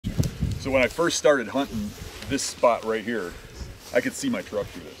So when I first started hunting this spot right here, I could see my truck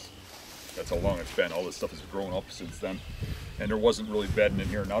through this. That's how long it's been. All this stuff has grown up since then. And there wasn't really bedding in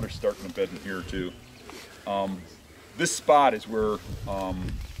here. Now they're starting to bed in here too. This spot is where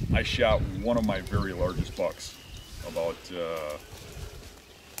I shot one of my very largest bucks about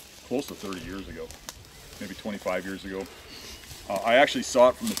close to 30 years ago, maybe 25 years ago. I actually saw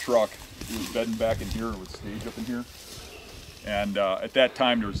it from the truck. It was bedding back in here. It would stage up in here. And at that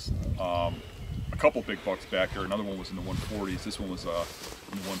time, there was a couple big bucks back there. Another one was in the 140s. This one was in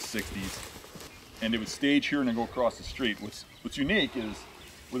the 160s. And it would stage here and then go across the street. What's unique is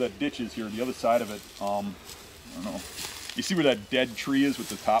where that ditch is here, the other side of it, I don't know. You see where that dead tree is with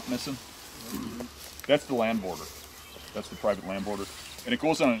the top missing? That's the land border. That's the private land border. And it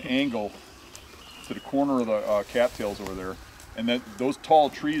goes on an angle to the corner of the cattails over there. And then those tall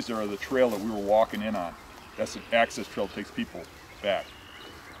trees there are the trail that we were walking in on. That's the access trail that takes people back.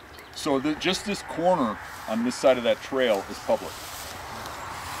 So just this corner on this side of that trail is public.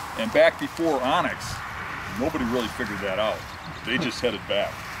 And back before Onyx, nobody really figured that out. They just headed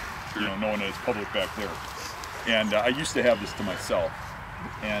back, you know, knowing that it's public back there. And I used to have this to myself.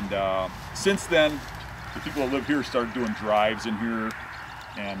 And since then, the people that live here started doing drives in here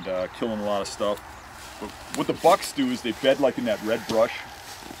and killing a lot of stuff. But what the bucks do is they bed like in that red brush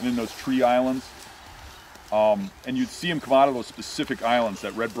and in those tree islands. And you'd see them come out of those specific islands,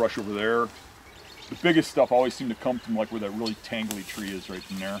 that red brush over there. The biggest stuff always seemed to come from like where that really tangly tree is right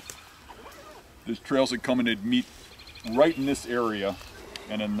in there. There's trails that come and they'd meet right in this area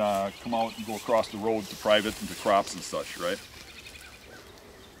and then come out and go across the road to private and to crops and such, right?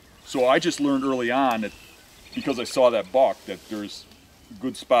 So I just learned early on that because I saw that buck that there's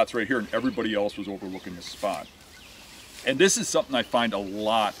good spots right here and everybody else was overlooking this spot. And this is something I find a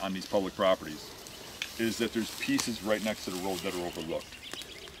lot on these public properties, is that there's pieces right next to the road that are overlooked.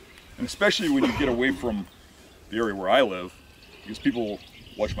 And especially when you get away from the area where I live, because people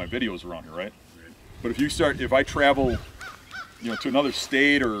watch my videos around here, right? But if I travel, you know, to another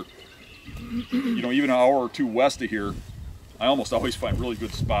state or, you know, even an hour or two west of here, I almost always find really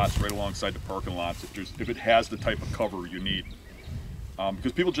good spots right alongside the parking lots if it has the type of cover you need.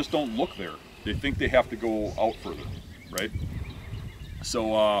 Because people just don't look there. They think they have to go out further, right?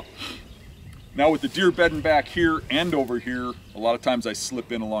 So now with the deer bedding back here and over here, a lot of times I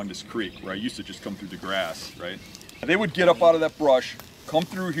slip in along this creek where I used to just come through the grass, right? They would get up out of that brush, come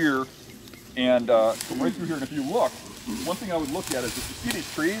through here, and come right through here. And if you look, one thing I would look at is if you see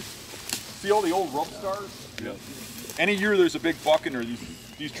these trees, see all the old rub stars? Yeah. Any year there's a big buck in there,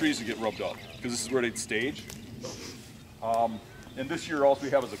 these trees would get rubbed up because this is where they'd stage. And this year all we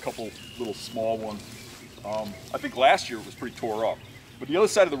have is a couple little small ones. I think last year it was pretty tore up. But the other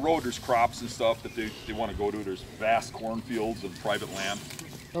side of the road, there's crops and stuff that they want to go to. There's vast cornfields and private land.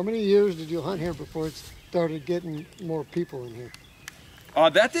 How many years did you hunt here before it started getting more people in here?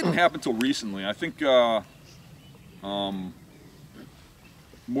 That didn't happen until recently. I think more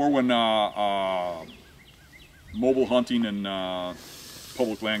when mobile hunting and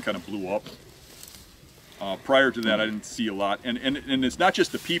public land kind of blew up. Prior to that, I didn't see a lot. And it's not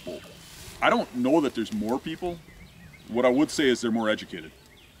just the people. I don't know that there's more people. What I would say is they're more educated.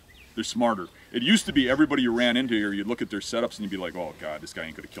 They're smarter. It used to be everybody you ran into here, you'd look at their setups and you'd be like, oh God, this guy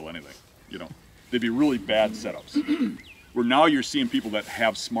ain't gonna kill anything. You know, they'd be really bad setups. Where now you're seeing people that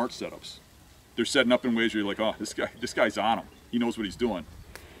have smart setups. They're setting up in ways where you're like, oh, this guy's on him. He knows what he's doing.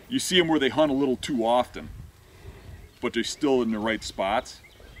 You see them where they hunt a little too often, but they're still in the right spots.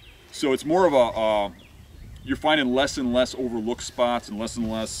 So it's more of a, you're finding less and less overlooked spots and less,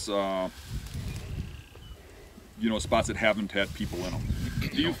 you know, spots that haven't had people in them.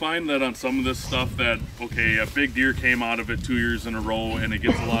 Do you find that on some of this stuff that, okay, a big deer came out of it 2 years in a row and it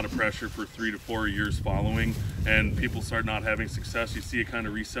gets a lot of pressure for 3 to 4 years following and people start not having success, you see it kind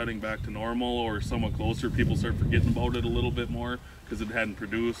of resetting back to normal or somewhat closer, people start forgetting about it a little bit more because it hadn't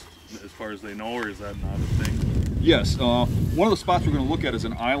produced as far as they know, or is that not a thing? Yes, one of the spots we're going to look at is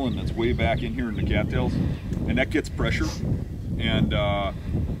an island that's way back in here in the cattails, and that gets pressure, and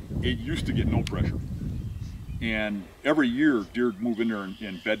it used to get no pressure. And every year deer move in there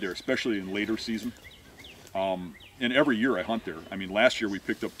and bed there, especially in later season. And every year I hunt there. I mean, last year we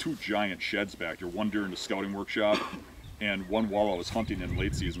picked up 2 giant sheds back there, one during the scouting workshop and one while I was hunting in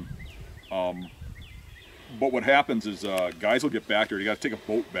late season. But what happens is guys will get back there, you got to take a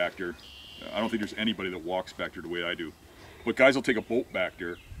boat back there. I don't think there's anybody that walks back there the way I do. But guys will take a boat back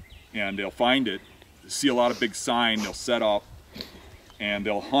there and they'll find it, see a lot of big sign, they'll set up and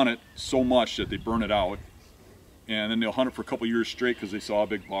they'll hunt it so much that they burn it out. And then they'll hunt it for a couple years straight because they saw a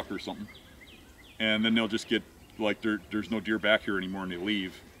big buck or something. And then they'll just get like, there's no deer back here anymore, and they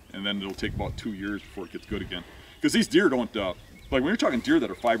leave. and then it'll take about 2 years before it gets good again. Because these deer don't, like when you're talking deer that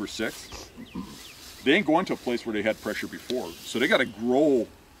are 5 or 6, they ain't going to a place where they had pressure before. So they got to grow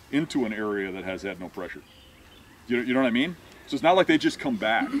into an area that has had no pressure. You know what I mean? So it's not like they just come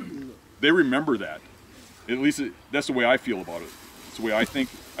back. They remember that. At least that's the way I feel about it. It's the way I think.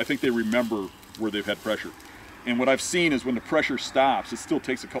 I think they remember where they've had pressure. And what I've seen is when the pressure stops, it still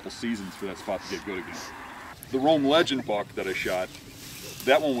takes a couple seasons for that spot to get good again. The Rome Legend buck that I shot,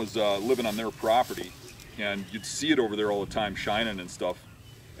 that one was living on their property, and you'd see it over there all the time shining and stuff,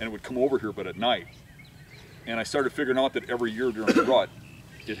 and it would come over here but at night. And I started figuring out that every year during the rut,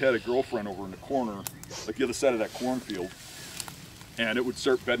 it had a girlfriend over in the corner, like the other side of that cornfield, and it would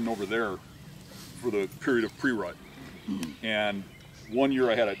start bedding over there for the period of pre-rut. And one year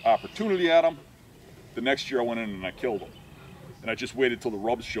I had an opportunity at him. The next year I went in and I killed him. And I just waited till the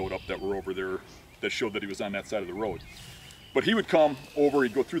rubs showed up that were over there that showed that he was on that side of the road. But he would come over,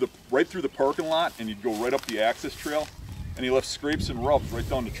 he'd go through right through the parking lot, and he'd go right up the access trail, and he left scrapes and rubs right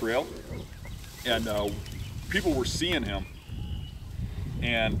down the trail. And people were seeing him,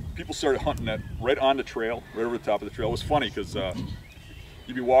 and people started hunting that right on the trail, right over the top of the trail. It was funny because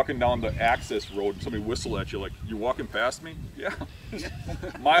you'd be walking down the access road and somebody whistle at you like, "You're walking past me?" Yeah,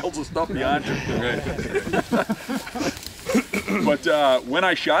 miles of stuff beyond you. But when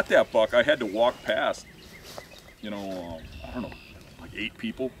I shot that buck, I had to walk past, I don't know, like 8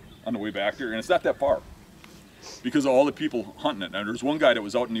 people on the way back there, and it's not that far because of all the people hunting it. Now there's one guy that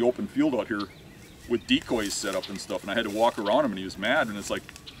was out in the open field out here with decoys set up and stuff, and I had to walk around him, and he was mad. And it's like,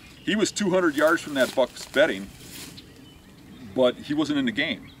 he was 200 yards from that buck's bedding, but he wasn't in the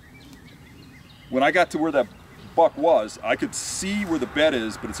game. When I got to where that buck was, I could see where the bed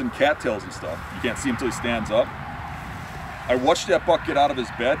is, but it's in cattails and stuff. You can't see him until he stands up. I watched that buck get out of his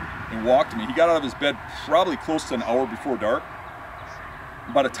bed and walk to me. He got out of his bed probably close to an hour before dark.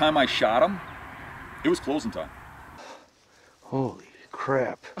 By the time I shot him, it was closing time. Holy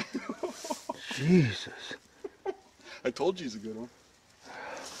crap. Jesus. I told you he's a good one.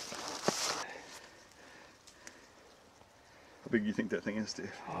 How big do you think that thing is,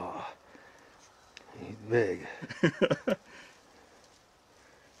 Steve? Oh, he's big. Look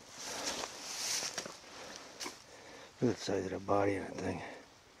at the size of the body of that thing.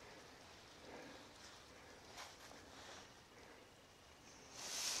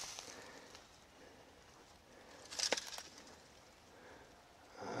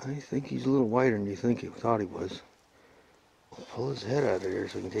 I think he's a little wider than you think he thought he was. I'll pull his head out of there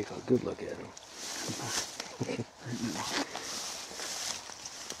so we can take a good look at him.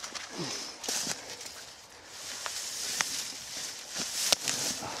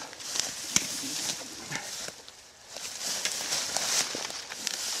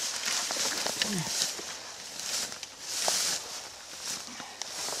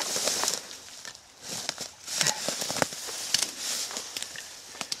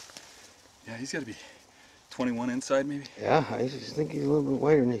 Yeah, he's got to be 21 inside, maybe. Yeah, I just think he's a little bit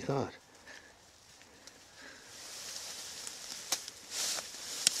wider than he thought.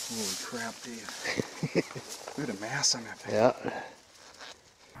 Holy crap, Dave. Look at the mass on that thing. Yeah.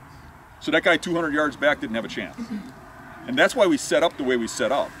 So that guy 200 yards back didn't have a chance. And that's why we set up the way we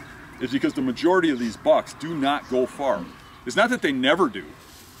set up, is because the majority of these bucks do not go far. It's not that they never do.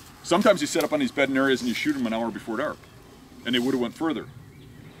 Sometimes you set up on these bedding areas and you shoot them an hour before dark, and they would have went further.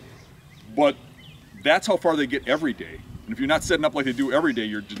 But that's how far they get every day. And if you're not setting up like they do every day,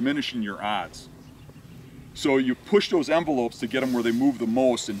 you're diminishing your odds. So you push those envelopes to get them where they move the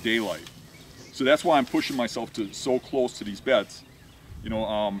most in daylight. So that's why I'm pushing myself to so close to these beds.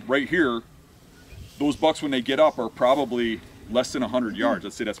 Right here, those bucks when they get up are probably less than 100 yards.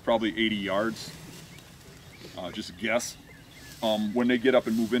 Let's say that's probably 80 yards, just a guess, when they get up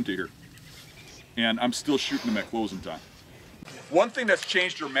and move into here. And I'm still shooting them at closing time. One thing that's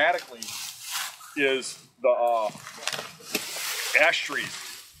changed dramatically is the ash trees.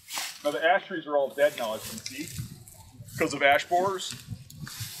 Now the ash trees are all dead now, as you can see, because of ash borers,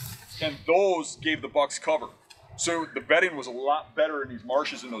 and those gave the bucks cover. So the bedding was a lot better in these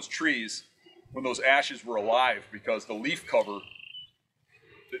marshes and those trees when those ashes were alive, because the leaf cover,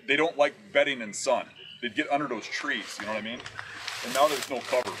 they don't like bedding in sun. They'd get under those trees, you know what I mean? And now there's no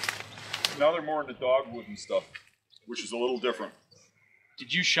cover. Now they're more into dogwood and stuff, which is a little different.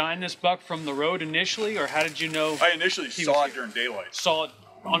 Did you shine this buck from the road initially, or how did you know? I initially saw it during daylight. Saw it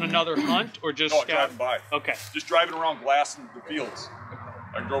on another hunt, or just No, driving by. Okay, Just driving around glassing the fields.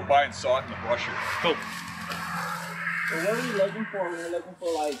 I drove by and saw it in the brush here. cool. So what are we looking for? We're looking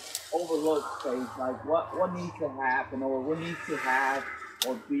for like overlooked space, like what needs to happen or what needs to have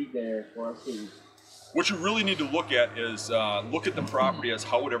or be there for us to What you really need to look at is look at the property as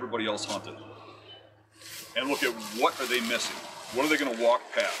how would everybody else hunt it, and look at what are they missing. What are they going to walk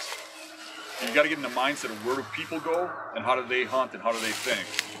past? You got to get in the mindset of where do people go and how do they hunt and how do they think.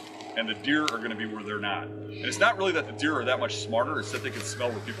 And the deer are going to be where they're not. And it's not really that the deer are that much smarter, it's that they can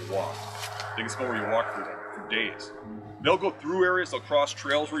smell where people walk. They can smell where you walk for days. They'll go through areas, they'll cross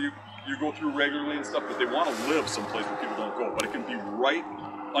trails where you go through regularly and stuff, but they want to live someplace where people don't go. But it can be right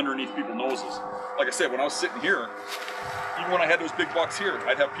underneath people's noses. Like I said, when I was sitting here, even when I had those big bucks here,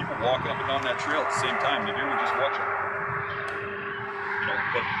 I'd have people walking up and down that trail at the same time. The deer would just watch them. You know,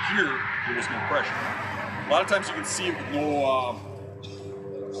 but here, there was no pressure. A lot of times you can see it with no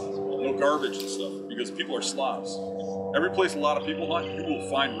garbage and stuff because people are slobs. Every place a lot of people hunt, you will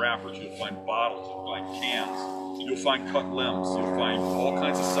find wrappers, you'll find bottles, you'll find cans, you'll find cut limbs, you'll find all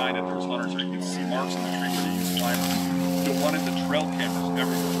kinds of sign that there's hunters there. You can see marks in the tree where they use climbers. You'll run into trail cameras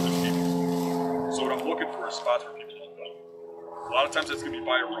everywhere where there's people. So what I'm looking for is spots where people don't go. A lot of times that's going to be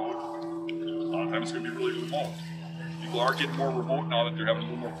by a road. A lot of times it's going to be really remote. People are getting more remote now that they're having a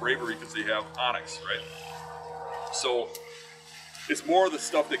little more bravery because they have onX, right? So it's more of the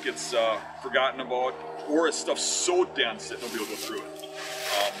stuff that gets forgotten about, or it's stuff so dense that nobody will go through it.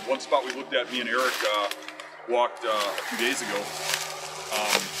 One spot we looked at, me and Eric walked a few days ago.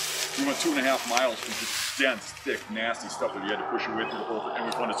 We went 2.5 miles through just dense, thick, nasty stuff that you had to push your way through the whole thing, and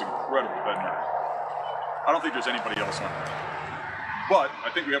we found this incredible bed here. I don't think there's anybody else on there. But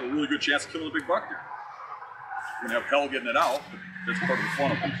I think we have a really good chance of killing a big buck here. We're gonna have hell getting it out, but that's part of the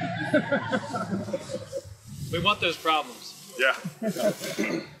fun of it. We want those problems. Yeah.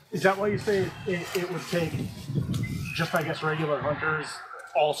 Is that why you say it would take just, I guess, regular hunters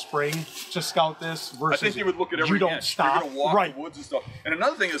all spring to scout this versus I think they would look at every you don't inch. stop. You're going to walk right. the woods and stuff. And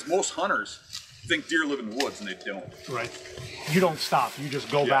another thing is most hunters think deer live in the woods, and they don't. Right. You don't stop. You just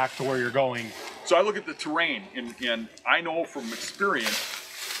go back to where you're going. So I look at the terrain, and I know from experience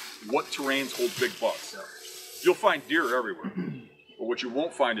what terrains hold big bucks. You'll find deer everywhere, but what you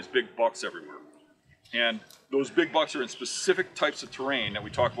won't find is big bucks everywhere. And those big bucks are in specific types of terrain that we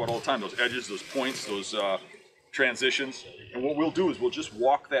talk about all the time, those edges, those points, those transitions. And what we'll do is we'll just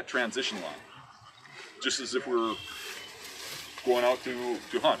walk that transition line, just as if we're going out to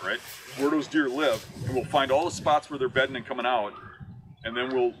hunt, right? Where those deer live, and we'll find all the spots where they're bedding and coming out, and then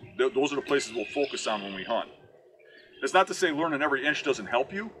those are the places we'll focus on when we hunt. It's not to say learning every inch doesn't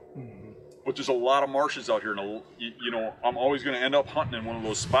help you, but there's a lot of marshes out here, and you know, I'm always going to end up hunting in one of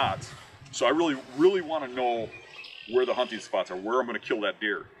those spots. So I really, really want to know where the hunting spots are, where I'm going to kill that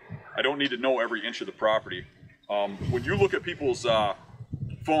deer. I don't need to know every inch of the property. When you look at people's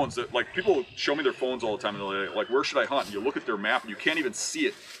phones, like people show me their phones all the time, and they're like, where should I hunt? And you look at their map, and you can't even see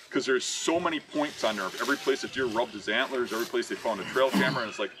it because there's so many points on there. Every place that deer rubbed his antlers, every place they found a trail camera, and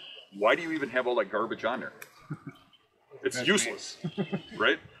it's like, why do you even have all that garbage on there? It's useless,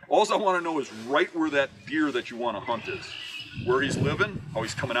 right? All I want to know is right where that deer that you want to hunt is. Where he's living, how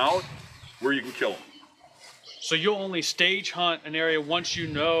he's coming out, where you can kill him. So you'll only stage hunt an area once you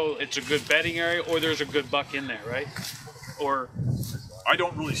know it's a good bedding area or there's a good buck in there, right? Or I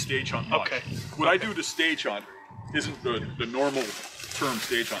don't really stage hunt much. Okay. What I do to stage hunt isn't the normal term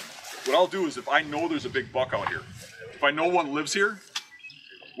stage hunt. What I'll do is if I know there's a big buck out here, if I know one lives here,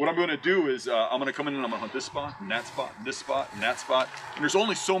 what I'm going to do is I'm going to come in and I'm going to hunt this spot, and that spot, and this spot, and that spot. And there's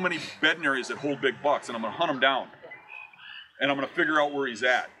only so many bedding areas that hold big bucks, and I'm going to hunt them down. And I'm going to figure out where he's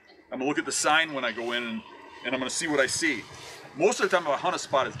at. I'm going to look at the sign when I go in, and I'm going to see what I see. Most of the time, if I hunt a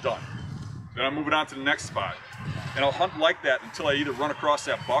spot, it's done. Then I'm moving on to the next spot. And I'll hunt like that until I either run across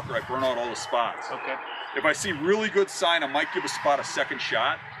that buck or I burn out all the spots. okay. If I see really good sign, I might give a spot a second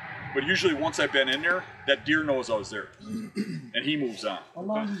shot. But usually once I've been in there, that deer knows I was there. And he moves on. How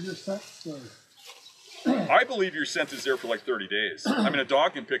long does your scent stay? I believe your scent is there for like 30 days. I mean, a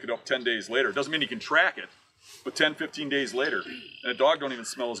dog can pick it up 10 days later. It doesn't mean he can track it, but 10, 15 days later. And a dog don't even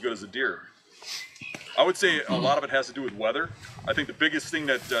smell as good as a deer. I would say a lot of it has to do with weather. I think the biggest thing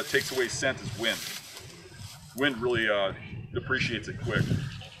that takes away scent is wind. Wind really depreciates it quick.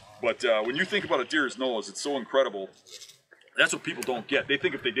 But when you think about a deer's nose, it's so incredible. That's what people don't get. They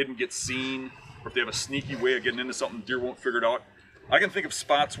think if they didn't get seen, or if they have a sneaky way of getting into something, deer won't figure it out. I can think of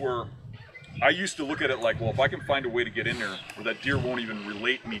spots where I used to look at it like, well, if I can find a way to get in there where that deer won't even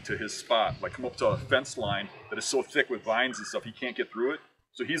relate me to his spot, like come up to a fence line that is so thick with vines and stuff, he can't get through it.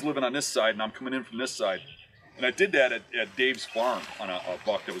 So he's living on this side, and I'm coming in from this side. And I did that at Dave's farm on a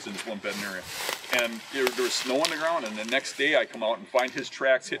buck that was in this one bedding area. And there was snow on the ground, and the next day I come out and find his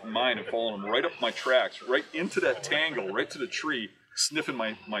tracks hitting mine and following them right up my tracks, right into that tangle, right to the tree, sniffing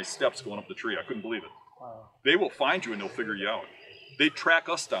my steps going up the tree. I couldn't believe it. Wow. They will find you and they'll figure you out. They track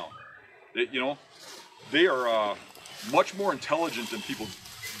us down. You know, they are much more intelligent than people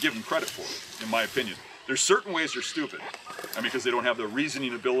give them credit for, in my opinion. There's certain ways they're stupid, because they don't have the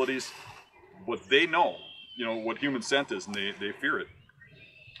reasoning abilities, but they know, what human scent is, and they fear it.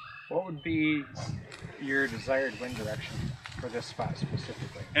 What would be your desired wind direction for this spot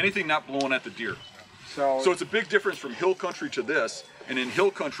specifically? Anything not blowing at the deer. So it's a big difference from hill country to this, and in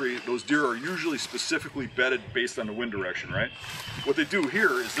hill country, those deer are usually specifically bedded based on the wind direction, right? What they do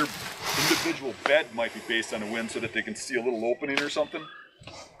here is their individual bed might be based on the wind so that they can see a little opening or something,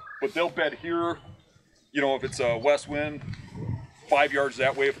 but they'll bed here, if it's a west wind, 5 yards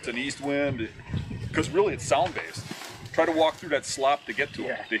that way if it's an east wind, because really it's sound-based. Try to walk through that slop to get to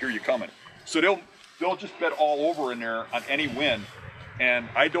them, to hear you coming. So they'll just bed all over in there on any wind, and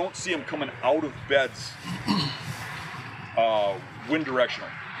I don't see them coming out of beds wind directional.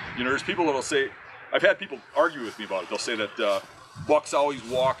 There's people that'll say, I've had people argue with me about it. They'll say that bucks always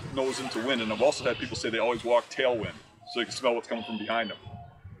walk nose into wind, and I've also had people say they always walk tailwind, so they can smell what's coming from behind them.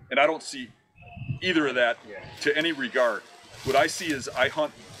 And I don't see either of that to any regard. What I see is I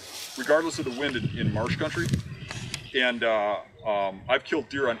hunt regardless of the wind in marsh country, and I've killed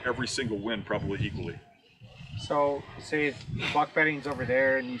deer on every single wind probably equally. So say buck bedding's over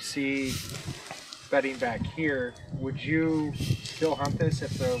there and you see bedding back here, would you still hunt this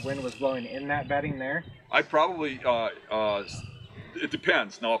if the wind was blowing in that bedding there? I probably, it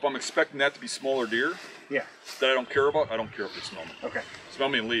depends. Now if I'm expecting that to be smaller deer that I don't care about, I don't care if they smell me. Okay. Smell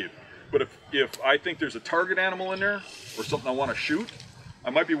me and leave. But if I think there's a target animal in there or something I want to shoot, I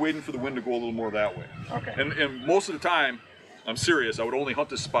might be waiting for the wind to go a little more that way. Okay. And most of the time, I'm serious, I would only hunt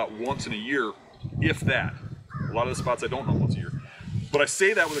this spot once in a year, if that. A lot of the spots I don't hunt once a year. But I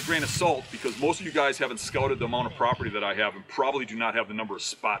say that with a grain of salt because most of you guys haven't scouted the amount of property that I have and probably do not have the number of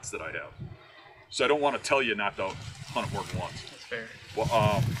spots that I have. So I don't want to tell you not to hunt it more than once. That's fair.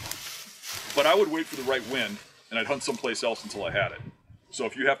 Well, but I would wait for the right wind and I'd hunt someplace else until I had it. So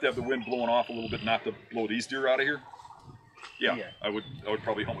if you have to have the wind blowing off a little bit not to blow these deer out of here, I would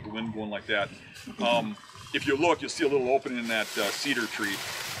probably hunt with the wind going like that. If you look, you'll see a little opening in that cedar tree.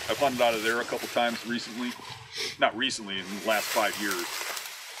 I've hunted out of there a couple times recently. Not recently, in the last 5 years.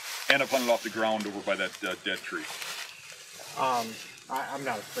 And I've hunted off the ground over by that dead tree. I'm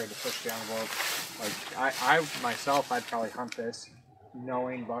not afraid to push the envelope. Like I myself, I'd probably hunt this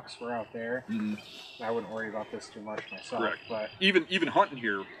knowing bucks were out there. Mm-hmm. I wouldn't worry about this too much myself. Correct. But even hunting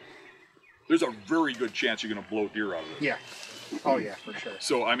here, there's a very good chance you're going to blow deer out of this. yeah. Oh yeah, for sure.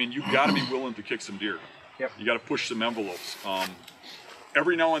 So, you've got to be willing to kick some deer. Yep. You got to push some envelopes.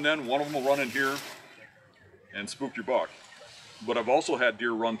 Every now and then, one of them will run in here and spook your buck. But I've also had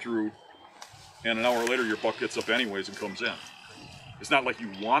deer run through, and an hour later, your buck gets up anyways and comes in. It's not like you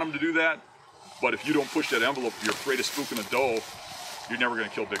want them to do that, but if you don't push that envelope, you're afraid of spooking a doe, you're never going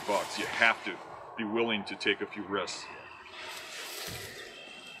to kill big bucks. You have to be willing to take a few risks.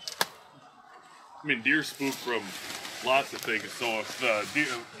 Deer spook from lots of things. So if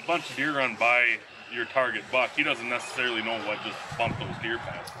a bunch of deer run by your target buck, he doesn't necessarily know what just bumped those deer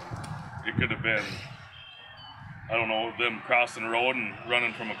past him. It could have been, I don't know, them crossing the road and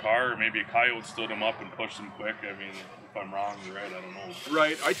running from a car, or maybe a coyote stood them up and pushed them quick. If I'm wrong, you're right, I don't know.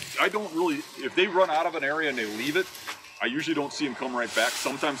 Right, I don't really, if they run out of an area and they leave it, I usually don't see them come right back.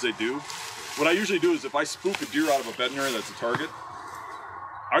 Sometimes they do. What I usually do is if I spook a deer out of a bedding area that's a target,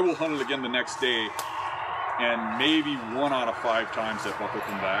 I will hunt it again the next day, and maybe 1 out of 5 times that buck will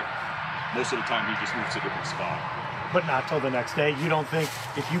come back. Most of the time he just moves to a different spot. But not till the next day. You don't think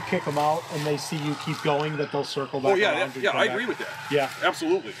if you kick them out and they see you keep going that they'll circle back? Oh yeah, around and yeah, come I back? agree with that. Yeah,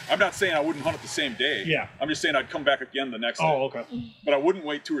 Absolutely. I'm not saying I wouldn't hunt it the same day. Yeah. I'm just saying I'd come back again the next day. Oh, okay. But I wouldn't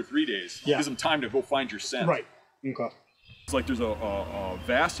wait 2 or 3 days. Yeah. Gives them time to go find your scent. Right. Okay. It's like there's a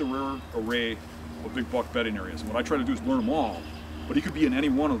vast array of big buck bedding areas. And what I try to do is learn them all. But he could be in any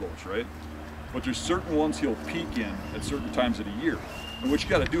one of those, right? But there's certain ones he'll peak in at certain times of the year. And what you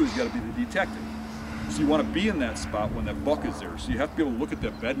got to do is you got to be the detective. So you want to be in that spot when that buck is there. So you have to be able to look at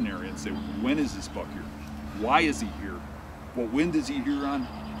that bedding area and say, when is this buck here? Why is he here? What wind is he here on?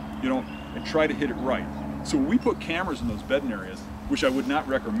 And try to hit it right. So when we put cameras in those bedding areas, which I would not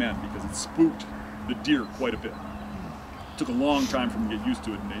recommend because it spooked the deer quite a bit. It took a long time for them to get used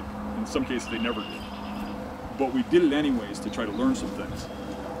to it, and in some cases they never did. But we did it anyways to try to learn some things.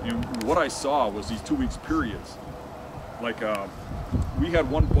 And what I saw was these 2 weeks periods. Like we had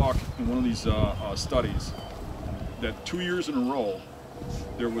one buck in one of these studies that 2 years in a row,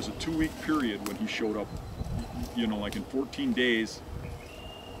 there was a 2-week period when he showed up, like in 14 days,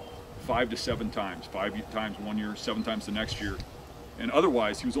 5 to 7 times, 5 times 1 year, 7 times the next year. And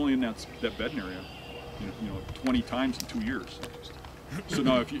otherwise, he was only in that bedding area, 20 times in 2 years. So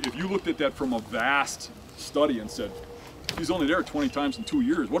now if you looked at that from a vast study and said, he's only there 20 times in 2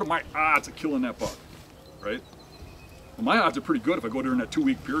 years, what are my odds of killing that buck, right? Well, my odds are pretty good if I go during that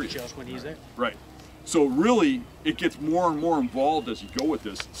 2-week period. Just when he's there. Right. So really, it gets more and more involved as you go with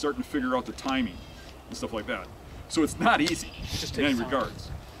this, starting to figure out the timing and stuff like that. So it's not easy Just in takes any time. regards.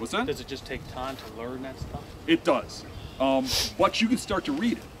 What's that? Does it just take time to learn that stuff? It does. But you can start to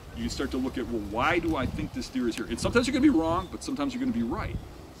read it. You can start to look at, well, why do I think this deer is here? And sometimes you're going to be wrong, but sometimes you're going to be right.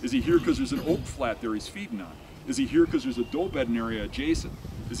 Is he here because there's an oak flat there he's feeding on? Is he here because there's a doe bedding area adjacent?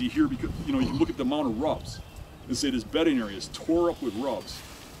 Is he here because, you know, you can look at the amount of rubs and say this bedding area is tore up with rubs,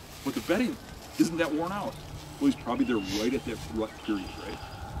 but the bedding isn't that worn out. Well, he's probably there right at that rut period, right?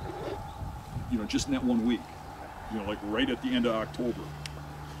 You know, just in that 1 week. You know, like right at the end of October.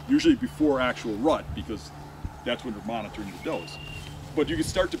 Usually before actual rut, because that's when they're monitoring the does. But you can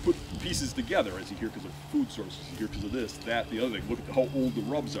start to put pieces together. Is he here because of food sources? Is he here because of this, that, the other thing? Look at how old the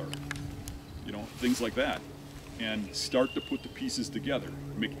rubs are. You know, things like that. And start to put the pieces together.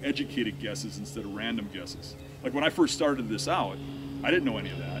 Make educated guesses instead of random guesses. Like when I first started this out, I didn't know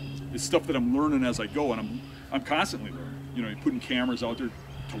any of that. It's stuff that I'm learning as I go, and I'm constantly learning. You know, you're putting cameras out there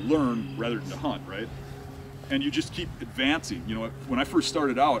to learn rather than to hunt, right? And you just keep advancing. You know, when I first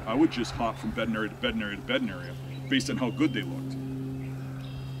started out, I would just hop from bedding area to bedding area to bedding area based on how good they looked.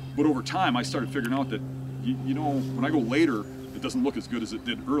 But over time, I started figuring out that, you know, when I go later, it doesn't look as good as it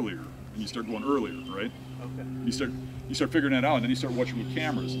did earlier. And you start going earlier, right? Okay. You start figuring that out, and then you start watching with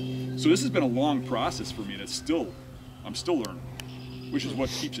cameras. So this has been a long process for me, and I'm still learning, which is what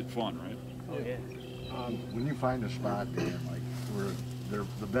keeps it fun, right? Oh yeah. When you find a spot, Dan, like where they're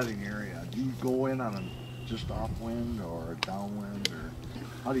the bedding area, do you go in on a just offwind or downwind, or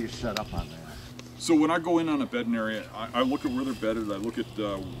how do you set up on that? So when I go in on a bedding area, I look at where they're bedded. I look at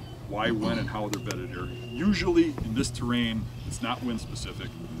why, when, and how they're bedded there. Usually in this terrain, it's not wind specific,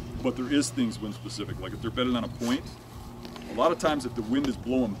 but there is things wind specific. Like if they're bedded on a point, a lot of times if the wind is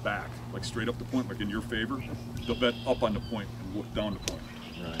blowing back, like straight up the point, like in your favor, they'll bed up on the point and look down the point.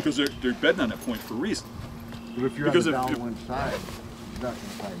 Right. Because they're bedding on that point for a reason. But if you're Because on the if- downwind side, he's not going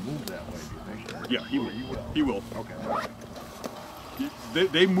to try and move that way, do you think? Or- Yeah, he or will. you will. He will. Okay.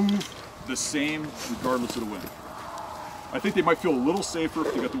 They move the same regardless of the wind. I think they might feel a little safer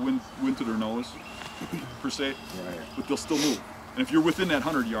if they got the wind to their nose, per se, Right. but they'll still move. And if you're within that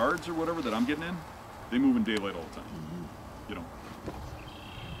 100 yards or whatever that I'm getting in, they move in daylight all the time, you know.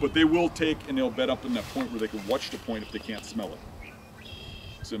 But they will take and they'll bed up in that point where they can watch the point if they can't smell it.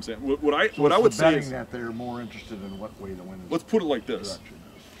 See what I'm saying? What I It's would the say bedding is, that they're more interested in what way the wind is. let's put it like this. direction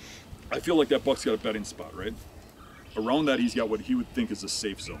is. I feel like that buck's got a bedding spot, right? Around that, he's got what he would think is a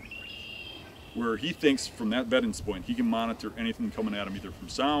safe zone, where he thinks from that bedding point he can monitor anything coming at him, either from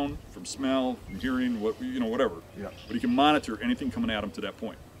sound, from smell, from hearing, whatever. Yeah. But he can monitor anything coming at him to that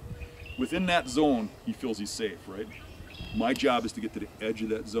point. Within that zone, he feels he's safe, right? My job is to get to the edge of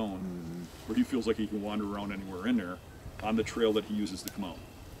that zone, where he feels like he can wander around anywhere in there, on the trail that he uses to come out,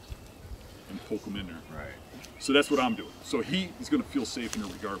 and poke him in there. Right. So that's what I'm doing. So he is going to feel safe in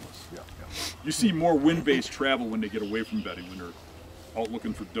there regardless. Yeah. You see more wind-based travel when they get away from bedding, when they're out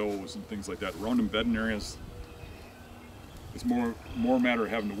looking for does and things like that. Around in bedding areas, it's more a matter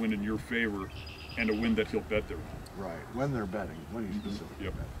of having the wind in your favor and a wind that he'll bed there. Right. When they're bedding, when he's specifically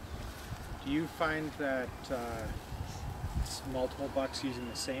Yep. bedding. Do you find that it's multiple bucks using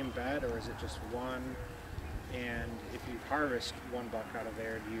the same bed, or is it just one? And if you harvest one buck out of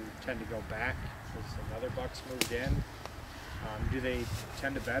there, do you tend to go back because another buck's moved in? Do they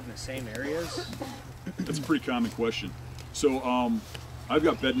tend to bed in the same areas? That's a pretty common question. So I've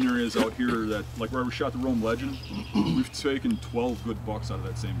got bedding areas out here that, like where we shot the Rome Legend, we've taken 12 good bucks out of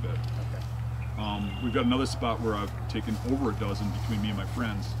that same bed. Okay. We've got another spot where I've taken over a dozen between me and my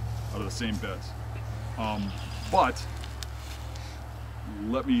friends out of the same beds. But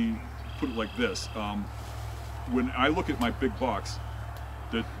let me put it like this. When I look at my big bucks,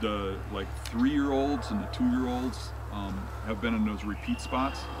 the like 3-year-olds and the 2-year-olds have been in those repeat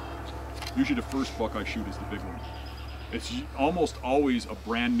spots. Usually the first buck I shoot is the big one. It's almost always a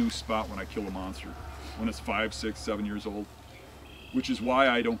brand new spot when I kill a monster, when it's 5, 6, 7 years old, which is why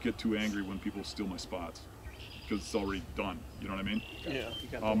I don't get too angry when people steal my spots, because it's already done, you know what I mean?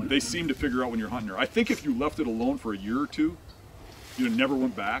 Yeah. They seem to figure out when you're hunting there. I think if you left it alone for a year or two, you never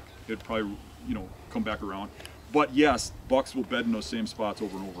went back, it'd probably, come back around. But yes, bucks will bed in those same spots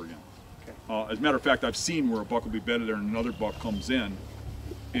over and over again. Okay. As a matter of fact, I've seen where a buck will be bedded there and another buck comes in,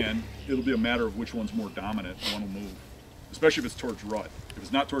 and it'll be a matter of which one's more dominant, one will move. Especially if it's towards rut. If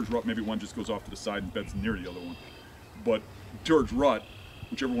it's not towards rut, maybe one just goes off to the side and beds near the other one. But towards rut,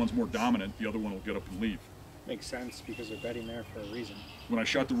 whichever one's more dominant, the other one will get up and leave. Makes sense because they're bedding there for a reason. When I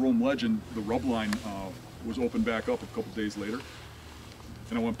shot the Rome Legend, the rub line was opened back up a couple days later,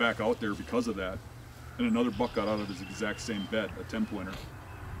 and I went back out there because of that, and another buck got out of his exact same bed, a 10-pointer,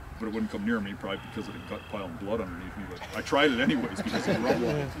 but it wouldn't come near me, probably because of the gut pile of blood underneath me, but I tried it anyways because of the rub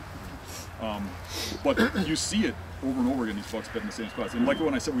line. But you see it over and over again, these bucks bed in the same spots. And like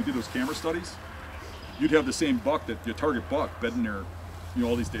when I said we did those camera studies, you'd have the same buck, that your target buck, bedding there,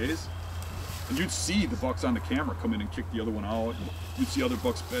 all these days, and you'd see the bucks on the camera come in and kick the other one out, and you'd see other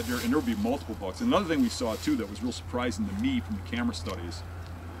bucks bed there, and there would be multiple bucks. And another thing we saw too that was real surprising to me from the camera studies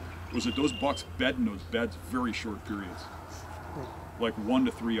was that those bucks bed in those beds very short periods, like 1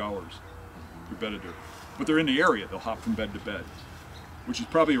 to 3 hours they're bedded there. But they're in the area, they'll hop from bed to bed, which is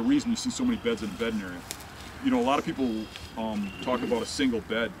probably a reason you see so many beds in a bedding area. A lot of people talk about a single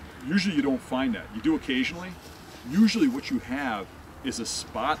bed. Usually you don't find that. You do occasionally. Usually what you have is a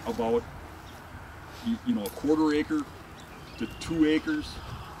spot about a 1/4 acre to 2 acres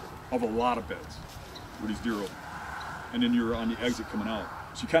of a lot of beds where these deer open. And then you're on the exit coming out.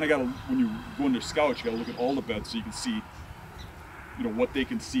 So you kind of got to, when you go into scouts, you got to look at all the beds so you can see, what they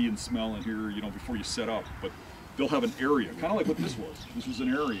can see and smell and hear, before you set up. But they'll have an area, kind of like what this was. This was an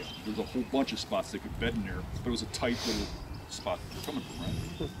area. There was a whole bunch of spots they could bed in there, but it was a tight little spot they're coming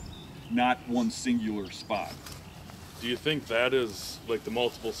from, right? Not one singular spot. Do you think that is, like the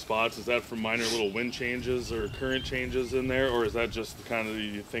multiple spots, is that from minor little wind changes or current changes in there, or is that just kind of,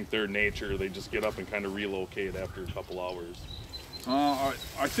 you think their nature, they just get up and kind of relocate after a couple hours?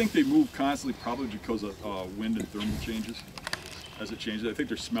 I think they move constantly, probably because of wind and thermal changes. As it changes, I think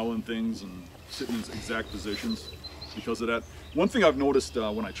they're smelling things and sitting in exact positions because of that. One thing I've noticed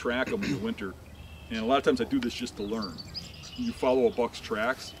when I track them in the winter, and a lot of times I do this just to learn, you follow a buck's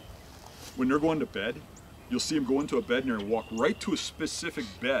tracks, when they're going to bed, you'll see them go into a bed and walk right to a specific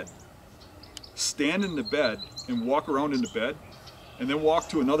bed, stand in the bed and walk around in the bed, and then walk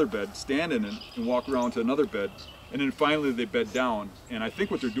to another bed, stand in it and walk around to another bed, and then finally they bed down. And I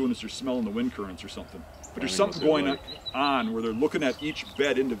think what they're doing is they're smelling the wind currents or something. But there's something going on where they're looking at each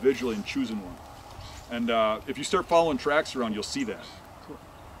bed individually and choosing one. And if you start following tracks around, you'll see that.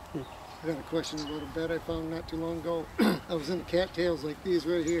 I got a question about a bed I found not too long ago. I was in the cattails like these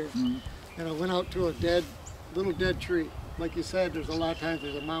right here, and I went out to a little dead tree. Like you said, there's a lot of times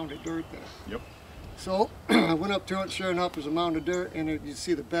there's a mound of dirt there. Yep. So I went up to it, sure enough, there's a mound of dirt, and you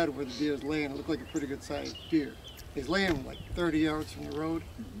see the bed where the deer is laying. It looked like a pretty good sized deer. He's laying like 30 yards from the road,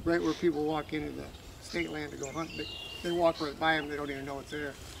 right where people walk into the state land to go hunt. They walk right by him, they don't even know it's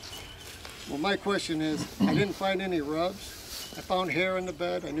there. Well, my question is, I didn't find any rubs. I found hair in the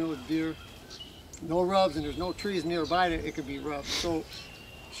bed, I knew it was deer. No rubs, and there's no trees nearby that it could be rubs. So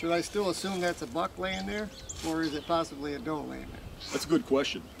should I still assume that's a buck laying there, or is it possibly a doe laying there? That's a good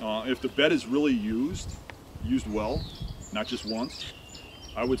question. If the bed is really used well, not just once,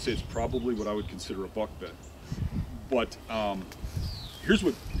 I would say it's probably what I would consider a buck bed. But here's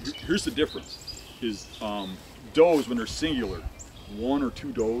the difference. Is does, when they're singular, 1 or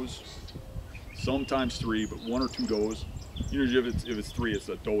 2 does, sometimes 3, but 1 or 2 does. Usually if it's 3, it's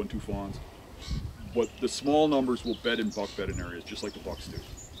a doe and 2 fawns. But the small numbers will bed in buck bedding areas, just like the bucks do,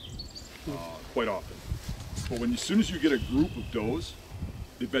 quite often. But as soon as you get a group of does,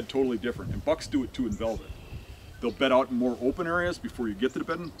 they bed totally different. And bucks do it too in velvet. They'll bed out in more open areas before you get to the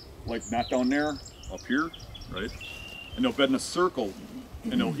bedding, like not down there, up here, right? And they'll bed in a circle,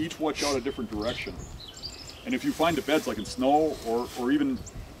 and they'll each watch out a different direction. And if you find the beds like in snow or even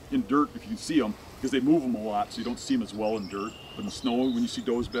in dirt, if you can see them, because they move them a lot, so you don't see them as well in dirt. But in snow, when you see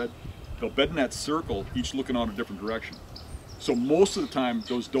does bed, they'll bed in that circle, each looking out a different direction. So most of the time,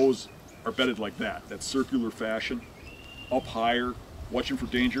 those does are bedded like that circular fashion, up higher, watching for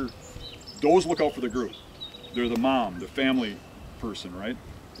danger. Does look out for the group. They're the mom, the family person, right?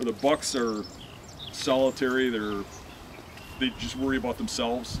 Or the bucks are solitary, they just worry about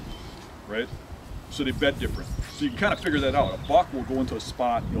themselves, right? So they bed different. So you can kind of figure that out. A buck will go into a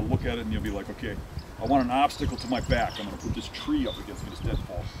spot, you'll look at it and you'll be like, okay, I want an obstacle to my back. I'm gonna put this tree up against me, this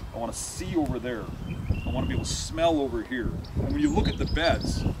deadfall. I wanna see over there. I wanna be able to smell over here. And when you look at the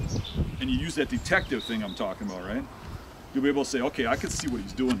beds and you use that detective thing I'm talking about, right? You'll be able to say, okay, I can see what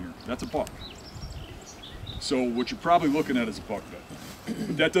he's doing here. That's a buck. So what you're probably looking at is a buck bed.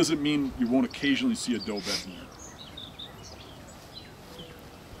 But that doesn't mean you won't occasionally see a doe bed in there.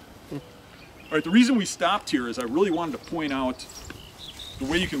 All right, the reason we stopped here is I really wanted to point out the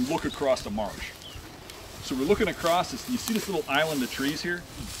way you can look across the marsh. So we're looking across this, you see this little island of trees here?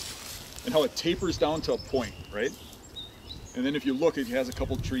 And how it tapers down to a point, right? And then if you look, it has a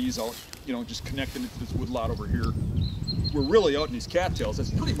couple trees out, just connecting it to this woodlot over here. We're really out in these cattails,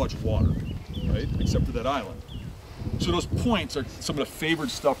 that's pretty much water. right? Except for that island. So those points are some of the favored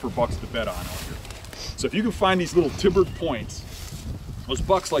stuff for bucks to bed on out here. So if you can find these little timbered points, those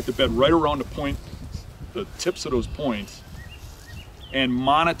bucks like to bed right around the point, the tips of those points, and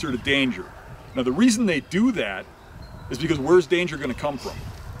monitor the danger. Now the reason they do that is because where's danger going to come from?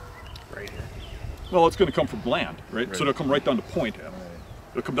 Right here. Well, it's going to come from land, right? So they'll come right down to point.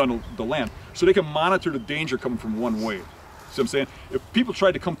 They'll come down to the land. So they can monitor the danger coming from one way. See what I'm saying? If people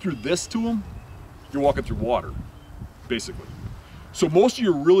tried to come through this to them, you're walking through water, basically. So most of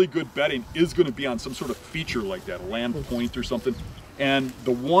your really good bedding is going to be on some sort of feature like that, a land point or something. And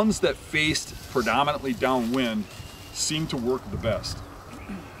the ones that faced predominantly downwind seem to work the best.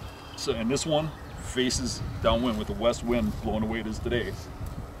 So, and this one faces downwind with the west wind blowing the way it is today.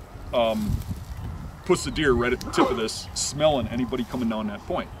 Puts the deer right at the tip of this, smelling anybody coming down that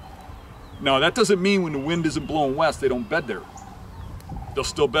point. Now that doesn't mean when the wind isn't blowing west, they don't bed there. They'll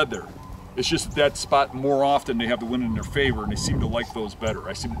still bed there. It's just that spot more often they have the wind in their favor and they seem to like those better.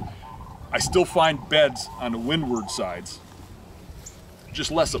 I still find beds on the windward sides,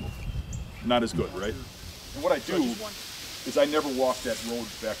 just less of them, not as good, right? And what I do is I never walk that road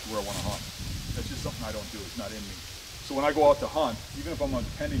back to where I want to hunt. That's just something I don't do, it's not in me. So when I go out to hunt, even if I'm not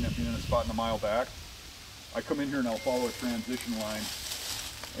depending on being in a spot in a mile back, I come in here and I'll follow a transition line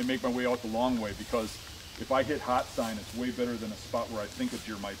and make my way out the long way, because if I hit hot sign, it's way better than a spot where I think a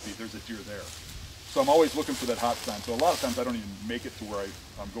deer might be. There's a deer there. So I'm always looking for that hot sign. So a lot of times I don't even make it to where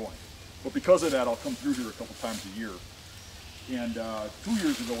I'm going. But because of that, I'll come through here a couple times a year. And 2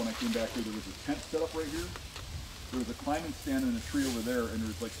 years ago when I came back here, there was a tent set up right here. There was a climbing stand in a tree over there, and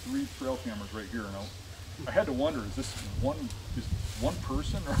there's like 3 trail cameras right here. I had to wonder, is this one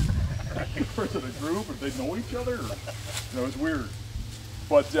person, or is it a group, or do they know each other? Or, it's weird.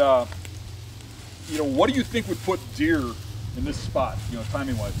 But what do you think would put deer in this spot,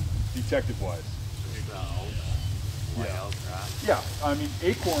 timing-wise, detective-wise? Yeah, I mean,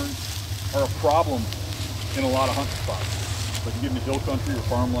 acorns are a problem in a lot of hunting spots. Like you get into hill country or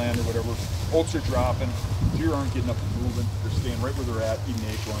farmland or whatever, oaks are dropping, deer aren't getting up and moving, they're staying right where they're at, eating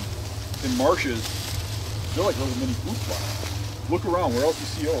acorns. In marshes, they're like little mini food plots. Look around, where else you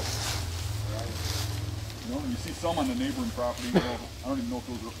see oaks? You see some on the neighboring property. Well, I don't even know if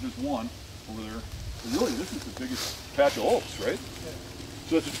there's one over there. But really, this is the biggest patch of oaks, right?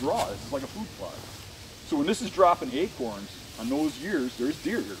 So it's a draw, it's like a food plot. So when this is dropping acorns, on those years, there's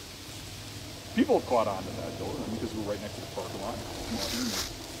deer here. People have caught on to that though, because we're right next to the parking lot. Come out here and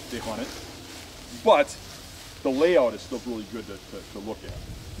they hunt it. But the layout is still really good to look at.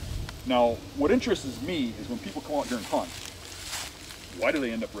 Now, what interests me is when people come out here and hunt, why do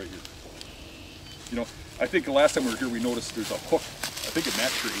they end up right here? I think the last time we were here, we noticed there's a hook, I think in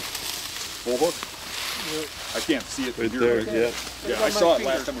that tree, bull hook. I can't see it from right here. there, Yeah, I saw it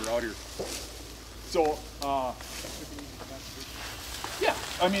last time we were out here. So, yeah,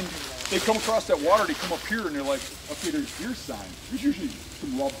 I mean, they come across that water, they come up here, and they're like, okay, there's deer sign. There's usually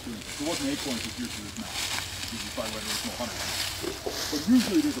some lobster. There wasn't acorns this year, so there's not. Usually probably why there's no hunting. But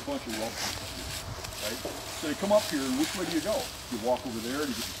usually there's a bunch of lobsters, right? So they come up here, and which way do you go? You walk over there, and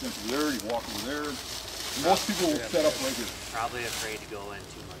you get the scent over there, you walk over there. Most people will set up right here. Probably afraid to go in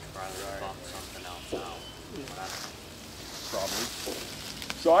too much farther and bump something else out. Probably.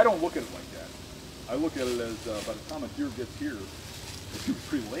 So I don't look at it like that. I look at it as by the time a deer gets here, it's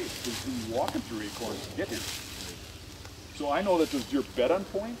pretty late. Because he's walking through acorns to get here. So I know that those deer bed on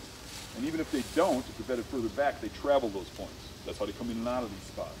points, and even if they don't, if they're bedded further back, they travel those points. That's how they come in and out of these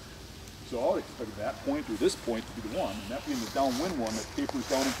spots. So I would expect that point or this point to be the one, and that being the downwind one that tapers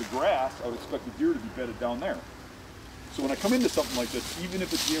down into grass, I would expect the deer to be bedded down there. So when I come into something like this, even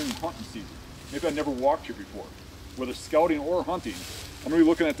if it's during hunting season, maybe I never walked here before, whether scouting or hunting, I'm going to be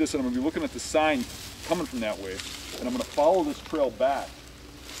looking at this and I'm going to be looking at the sign coming from that way, and I'm going to follow this trail back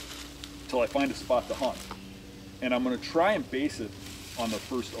until I find a spot to hunt. And I'm going to try and base it on the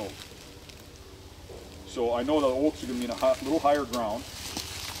first oak. So I know the oaks are going to be in a little higher ground,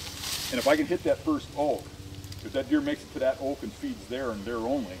 and if I can hit that first oak, if that deer makes it to that oak and feeds there and there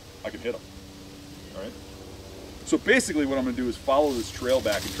only, I can hit them. All right? So basically what I'm going to do is follow this trail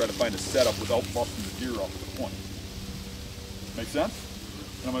back and try to find a setup without busting the deer off at the point. Make sense?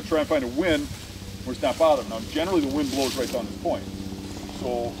 And I'm going to try and find a wind where it's not bothering. Now generally the wind blows right down this point.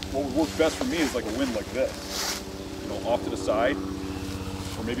 So what would work best for me is like a wind like this. Off to the side,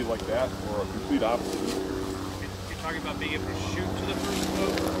 or maybe like that, or a complete opposite. You're talking about being able to shoot to the first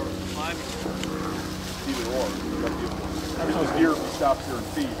oak or climbing? Either or. Because deer stops here and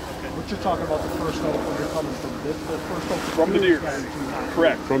feed. Okay. What you're talking about the first oak when you're coming from the first oak from the deer.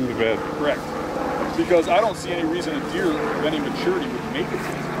 Correct. From the bed. Correct. Because I don't see any reason a deer of any maturity would make it to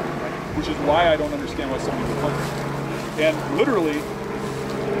this point. which is why I don't understand why somebody would hunt here. And literally,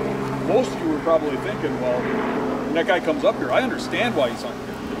 most of you are probably thinking, well, when that guy comes up here, I understand why he's hunting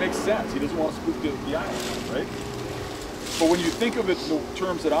here. It makes sense. He doesn't want to spook the island, right? But when you think of it in the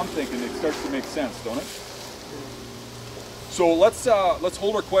terms that I'm thinking, it starts to make sense, don't it? So let's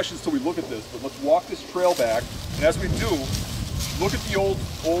hold our questions till we look at this, but let's walk this trail back. And as we do, look at the old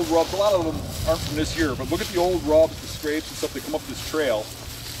rubs. A lot of them aren't from this year, but look at the old rubs, the scrapes and stuff that come up this trail.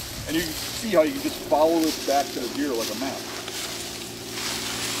 And you can see how you can just follow this back to the deer like a map.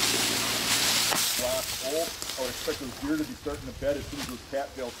 Last hole, I would expect those deer to be starting to bed as soon as those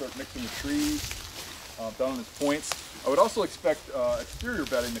cattails start mixing the trees down in his points. I would also expect exterior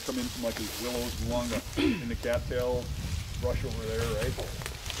bedding to come in from like these willows along in the cattail brush over there, right?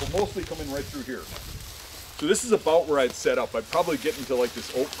 But mostly come in right through here. So this is about where I'd set up. I'd probably get into like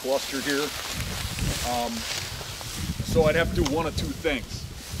this oak cluster here. So I'd have to do one of two things.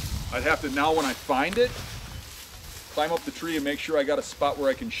 I'd have to, now when I find it, climb up the tree and make sure I got a spot where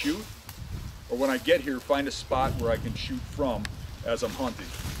I can shoot. Or when I get here, find a spot where I can shoot from as I'm hunting.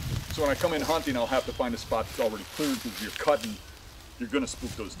 So when I come in hunting, I'll have to find a spot that's already cleared, because if you're cutting, you're gonna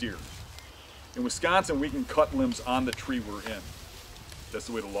spook those deer. In Wisconsin, we can cut limbs on the tree we're in. That's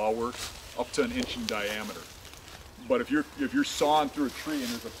the way the law works, up to 1 inch in diameter. But if you're sawing through a tree and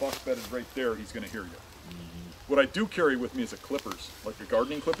there's a buck bedded right there, he's gonna hear you. What I do carry with me is a clippers, like the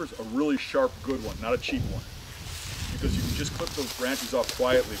gardening clippers, a really sharp, good one, not a cheap one. Because you can just clip those branches off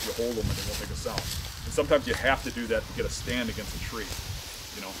quietly if you hold them and they won't make a sound. And sometimes you have to do that to get a stand against a tree,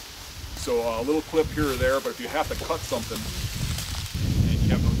 you know. So a little clip here or there, but if you have to cut something and you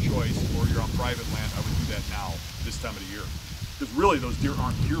have no choice, or you're on private land, I would do that now, this time of the year. Because really those deer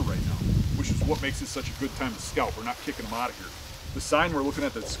aren't here right now, which is what makes it such a good time to scout. We're not kicking them out of here. The sign we're looking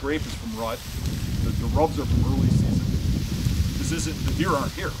at, that scrape, is from rut. The rubs are from early season. This isn't, the deer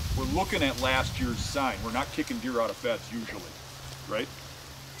aren't here. We're looking at last year's sign. We're not kicking deer out of beds usually, right?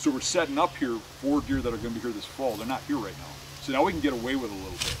 So we're setting up here for deer that are gonna be here this fall. They're not here right now. So now we can get away with a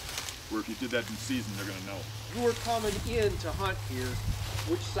little bit, where if you did that in season, they're gonna know. You were coming in to hunt here.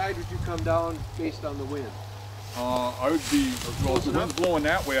 Which side would you come down based on the wind? I would be, well, if the wind's blowing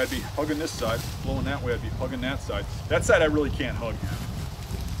that way, I'd be hugging this side. Blowing that way, I'd be hugging that side. That side I really can't hug here,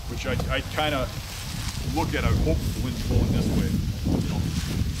 which I kind of look at. I would hope the wind's blowing this way. You know,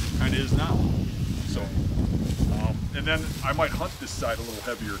 kind of is now. So, and then I might hunt this side a little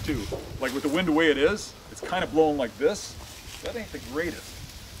heavier too. Like with the wind the way it is, it's kind of blowing like this. That ain't the greatest.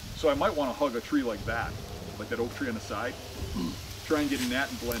 So I might want to hug a tree like that oak tree on the side. Try and get in that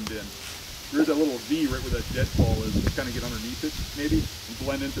and blend in. There's that little V right where that deadfall is. Kind of get underneath it, maybe, and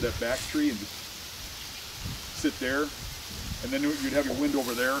blend into that back tree and just sit there. And then you'd have your wind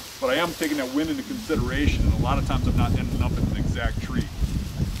over there. But I am taking that wind into consideration, and a lot of times I'm not ending up in an exact tree.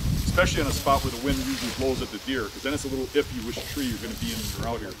 Especially in a spot where the wind usually blows at the deer, because then it's a little iffy which tree you're going to be in when you're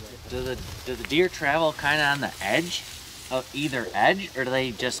out here. Do the deer travel kind of on the edge of either edge, or do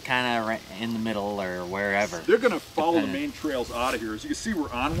they just kind of right in the middle or wherever? They're going to follow the main trails out of here. As you can see,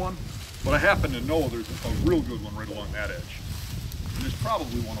 we're on one, but I happen to know there's a real good one right along that edge. And there's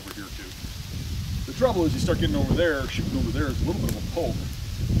probably one over here too. The trouble is you start getting over there, shooting over there is a little bit of a poke.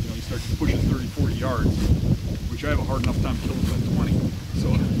 You know, you start pushing 30, 40 yards, which I have a hard enough time killing by 20.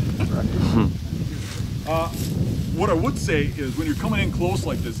 So, what I would say is when you're coming in close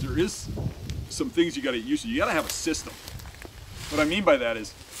like this, there is some things you got to get used to. You got to have a system. What I mean by that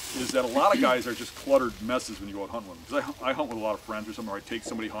is that a lot of guys are just cluttered messes when you go out hunting with them. Because I hunt with a lot of friends or something, or I take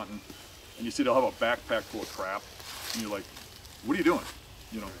somebody hunting, and you see they'll have a backpack full of crap, and you're like, what are you doing?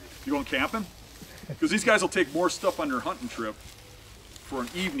 You know, you going camping? Because these guys will take more stuff on their hunting trip for an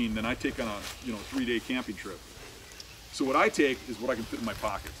evening than I take on a 3-day camping trip. So what I take is what I can fit in my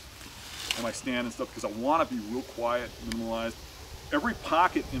pockets and my stand and stuff, because I want to be real quiet, minimalized. Every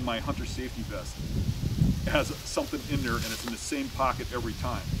pocket in my hunter safety vest has something in there, and it's in the same pocket every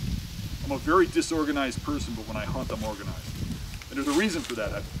time. I'm a very disorganized person, but when I hunt, I'm organized. And there's a reason for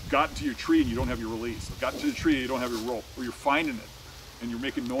that. I've gotten to your tree and you don't have your release. I've gotten to the tree and you don't have your rope, or you're finding it and you're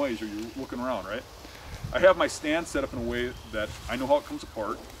making noise, or you're looking around, right? I have my stand set up in a way that I know how it comes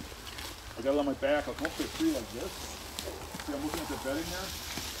apart. I got it on my back. I'll come up to a tree like this. See, I'm looking at the bedding there.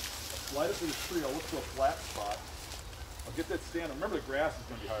 Slide up to the tree. I'll look to a flat spot. I'll get that stand. Remember, the grass is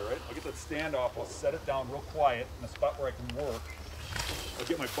going to be high, right? I'll get that stand off. I'll set it down real quiet in a spot where I can work. I'll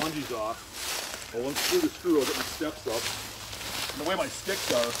get my bungees off. I'll unscrew the screw. I'll get my steps up. And the way my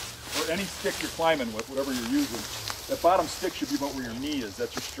sticks are, or any stick you're climbing with, whatever you're using, that bottom stick should be about where your knee is.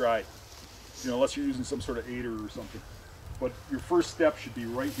 That's your stride. You know, unless you're using some sort of aider or something. But your first step should be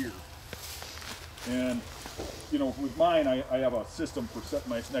right here. And you know, with mine, I have a system for setting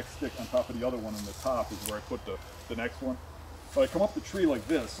my next stick on top of the other one, and the top is where I put the next one. But I come up the tree like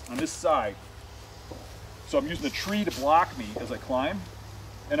this, on this side. So I'm using the tree to block me as I climb,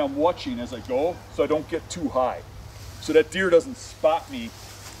 and I'm watching as I go so I don't get too high. So that deer doesn't spot me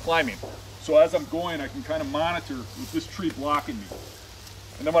climbing. So as I'm going, I can kind of monitor with this tree blocking me.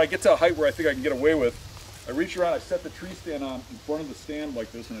 And then when I get to a height where I think I can get away with, I reach around, I set the tree stand on in front of the stand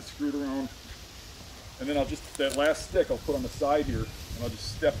like this, and I screw it around. And then I'll just, that last stick I'll put on the side here, and I'll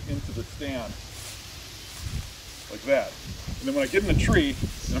just step into the stand like that. And then when I get in the tree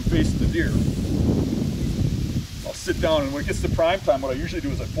and I'm facing the deer, I'll sit down, and when it gets to prime time, what I usually do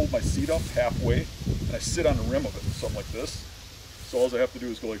is I fold my seat up halfway and I sit on the rim of it, something like this. So all I have to do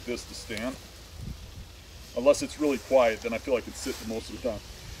is go like this to stand. Unless it's really quiet, then I feel I can sit most of the time.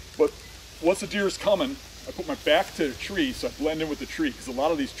 But once the deer is coming, I put my back to the tree so I blend in with the tree, because a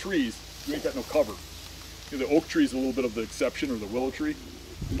lot of these trees, you ain't got no cover. You know, the oak tree is a little bit of the exception, or the willow tree,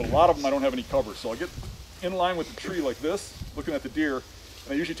 but a lot of them I don't have any cover. So I get in line with the tree like this, looking at the deer,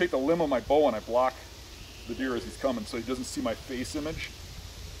 and I usually take the limb of my bow and I block the deer as he's coming so he doesn't see my face image.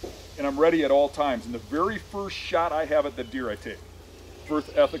 And I'm ready at all times. And the very first shot I have at the deer I take, first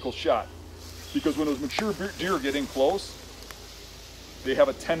ethical shot, because when those mature deer get in close, they have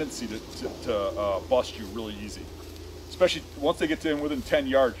a tendency to bust you really easy. Especially once they get to within 10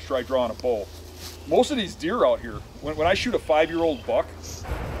 yards, try drawing a bow. Most of these deer out here, when I shoot a 5-year-old buck,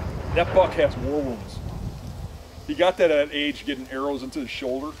 that buck has war wounds. He got that at age, getting arrows into the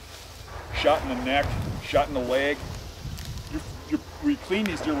shoulder, shot in the neck, shot in the leg. We clean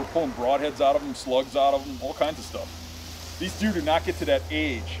these deer, we're pulling broadheads out of them, slugs out of them, all kinds of stuff. These deer do not get to that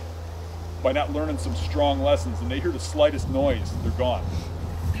age by not learning some strong lessons, and they hear the slightest noise, they're gone.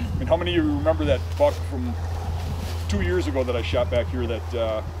 And how many of you remember that buck from 2 years ago that I shot back here,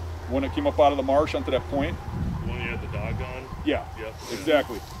 that when it came up out of the marsh onto that point? The one you had the dog on? Yeah, Yep.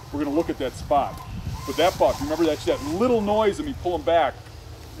 exactly. We're gonna look at that spot. But that buck, remember that little noise of me pulling back,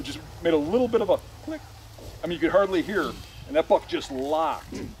 it just made a little bit of a click. I mean, you could hardly hear, and that buck just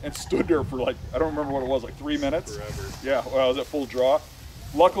locked and stood there for like, I don't remember what it was, like 3 minutes? Forever. Yeah, well, I was at full draw.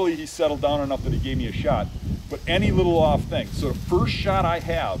 Luckily, he settled down enough that he gave me a shot. But any little off thing, so the first shot I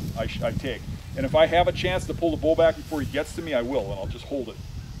have, I take. And if I have a chance to pull the bow back before he gets to me, I will, and I'll just hold it.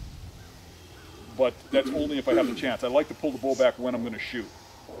 But that's only if I have the chance. I like to pull the bow back when I'm gonna shoot.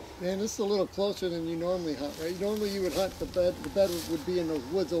 Man, this is a little closer than you normally hunt, right? Normally you would hunt the bed would be in those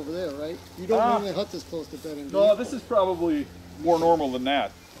woods over there, right? You don't normally hunt this close to bedding. No, this is probably more normal than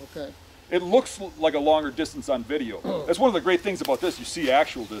that. Okay. It looks like a longer distance on video. That's one of the great things about this, you see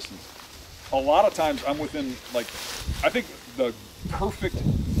actual distance. A lot of times I'm within, like, I think the perfect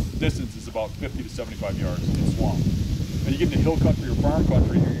distance is about 50 to 75 yards in swamp. And you get into hill country or farm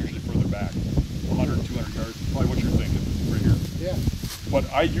country, you're usually further back, 100, 200 yards, probably what you're thinking right here. Yeah. But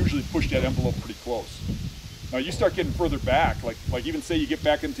I usually push that envelope pretty close. Now you start getting further back, like even say you get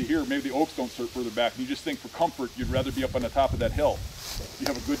back into here, maybe the oaks don't start further back, and you just think for comfort you'd rather be up on the top of that hill. You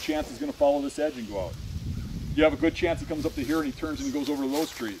have a good chance he's going to follow this edge and go out. You have a good chance he comes up to here and he turns and he goes over to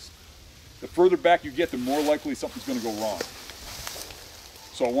those trees. The further back you get, the more likely something's going to go wrong.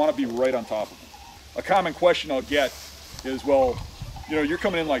 So I want to be right on top of him. A common question I'll get is, well, you know, you're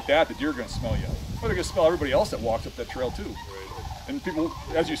coming in like that, the deer are going to smell you. Well, they're going to smell everybody else that walks up that trail too. And people,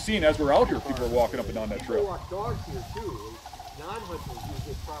 as you've seen, as we're out here, people are walking up and down that People trail. walk dogs here too. Non-hunters use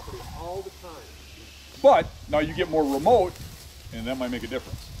this property all the time. But now you get more remote, and that might make a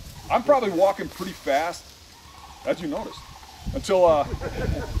difference. I'm probably walking pretty fast, as you noticed, until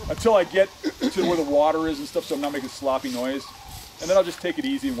I get to where the water is and stuff, so I'm not making sloppy noise. And then I'll just take it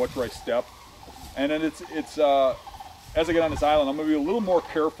easy and watch where I step. And then it's as I get on this island, I'm gonna be a little more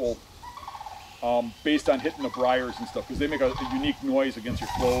careful based on hitting the briars and stuff, because they make a unique noise against your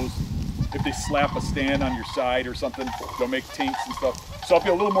clothes. If they slap a stand on your side or something, they'll make tinks and stuff. So I'll be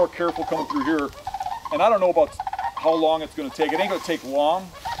a little more careful coming through here. And I don't know about how long it's gonna take. It ain't gonna take long,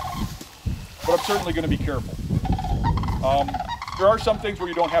 but I'm certainly gonna be careful. There are some things where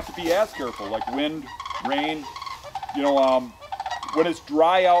you don't have to be as careful, like wind, rain. You know, when it's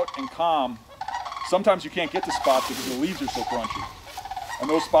dry out and calm, sometimes you can't get to spots because the leaves are so crunchy. And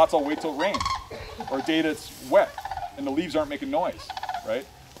those spots I'll wait till it rains, or a day that's wet and the leaves aren't making noise, right?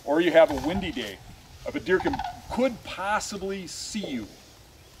 Or you have a windy day. If a deer could possibly see you,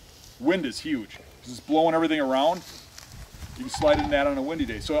 wind is huge because it's blowing everything around. You can slide in that on a windy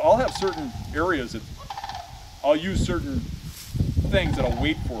day. So I'll have certain areas that I'll use certain things that I'll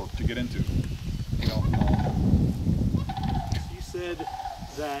wait for to get into. You know. You said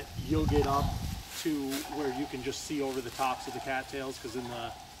that you'll get up to where you can just see over the tops of the cattails, because in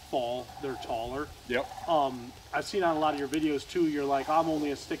the fall, they're taller. Yep. I've seen on a lot of your videos too, you're like, I'm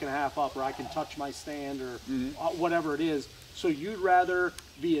only a stick and a half up, or I can touch my stand, or whatever it is. So you'd rather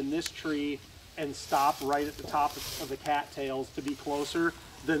be in this tree and stop right at the top of the cattails to be closer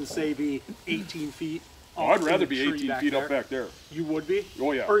than say be 18 feet Oh, I'd rather be 18 feet up back there. You would be?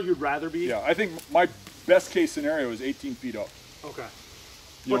 Oh, yeah. Or you'd rather be? Yeah, I think my best case scenario is 18 feet up. Okay.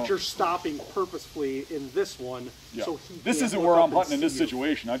 You But know, you're stopping purposefully in this one, yeah. so he This can't isn't look where up I'm and hunting in this see you.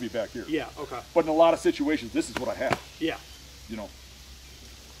 situation. I'd be back here. Yeah, okay. But in a lot of situations, this is what I have. Yeah. You know.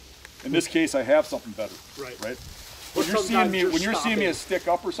 In this case, I have something better. Right. Right. But When you're seeing sometimes me, you're when you're seeing me stopping. a stick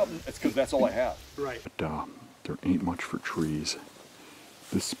up or something, it's because that's all I have. Right. But, there ain't much for trees.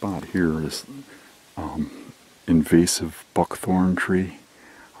 This spot here is invasive buckthorn tree.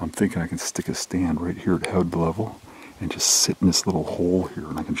 I'm thinking I can stick a stand right here at head level and just sit in this little hole here,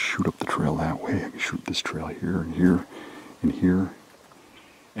 and I can shoot up the trail that way. I can shoot this trail here and here and here,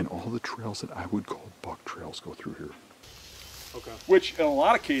 and all the trails that I would call buck trails go through here. Okay. Which in a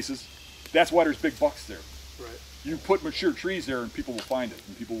lot of cases, that's why there's big bucks there. Right. You put mature trees there and people will find it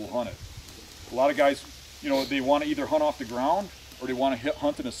and people will hunt it. A lot of guys, you know, they want to either hunt off the ground or they want to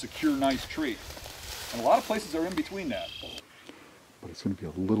hunt in a secure, nice tree. And a lot of places are in between that. But it's going to be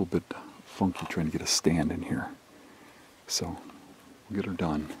a little bit funky trying to get a stand in here. So we'll get her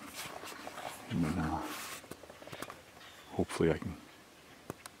done. And then hopefully I can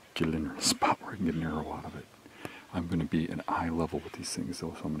get it in a spot where I can get an arrow out of it. I'm going to be at eye level with these things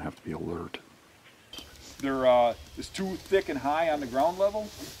though, so I'm going to have to be alert. It's too thick and high on the ground level,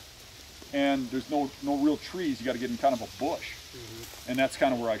 and there's no real trees. You got to get in kind of a bush, and that's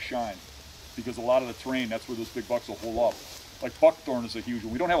kind of where I shine, because a lot of the terrain, that's where those big bucks will hole up. Like buckthorn is a huge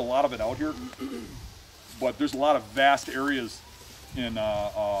one. We don't have a lot of it out here, but there's a lot of vast areas in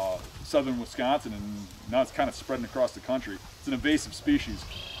southern Wisconsin, and now it's kind of spreading across the country. It's an invasive species,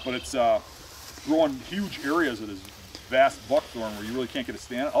 but it's growing huge areas of this vast buckthorn where you really can't get a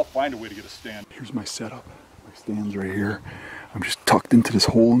stand. I'll find a way to get a stand. Here's my setup. My stand's right here. I'm just tucked into this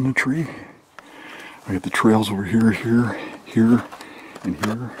hole in the tree. I got the trails over here, here, here, and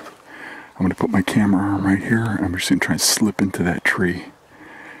here. I'm gonna put my camera arm right here, and I'm just gonna try and slip into that tree.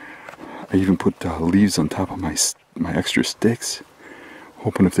 I even put leaves on top of my extra sticks,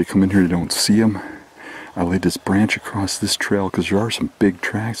 hoping if they come in here they don't see them. I laid this branch across this trail because there are some big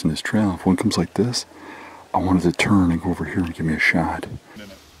tracks in this trail. If one comes like this, I wanted to turn and go over here and give me a shot.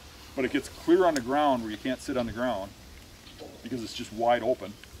 But it gets clear on the ground where you can't sit on the ground because it's just wide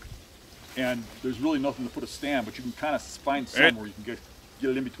open. And there's really nothing to put a stand, but you can kind of find some where you can get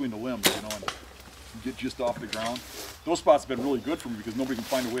it in between the limbs, you know, and get just off the ground. Those spots have been really good for me because nobody can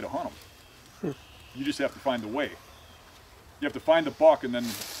find a way to hunt them. You just have to find the way. You have to find the buck, and then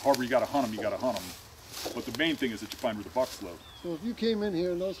however you got to hunt them, you got to hunt them. But the main thing is that you find where the bucks live. So if you came in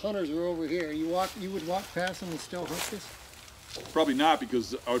here and those hunters were over here, you would walk past them and still hunt this? Probably not,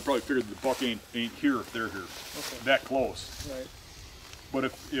 because I would probably figure that the buck ain't here if they're here, that close. Right. But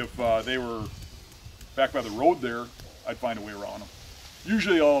if they were back by the road there, I'd find a way around them.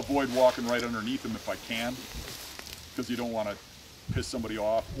 Usually I'll avoid walking right underneath them if I can, because you don't want to piss somebody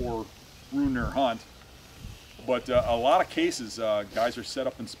off or ruin their hunt. But a lot of cases, guys are set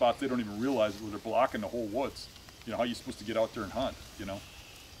up in spots they don't even realize where they're blocking the whole woods. You know, how are you supposed to get out there and hunt, you know?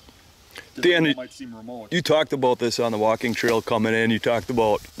 Dan, it might seem remote. You talked about this on the walking trail coming in. You talked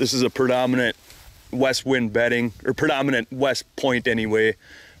about this is a predominant west wind bedding, or predominant west point anyway.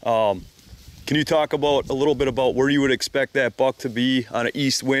 Can you talk about a little bit about where you would expect that buck to be on an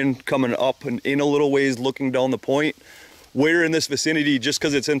east wind coming up and in a little ways looking down the point? Where in this vicinity, just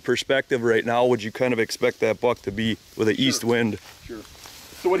because it's in perspective right now, would you kind of expect that buck to be with an east wind? Sure.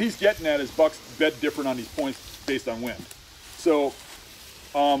 So what he's getting at is bucks bed different on these points based on wind. So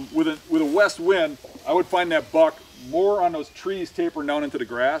with a west wind, I would find that buck more on those trees tapering down into the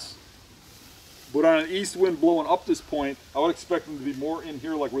grass. But on an east wind blowing up this point, I would expect him to be more in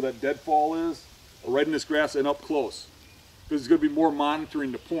here, like where that deadfall is, or right in this grass and up close. Because he's going to be more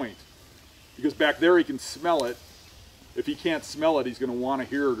monitoring the point. Because back there he can smell it. If he can't smell it, he's going to want to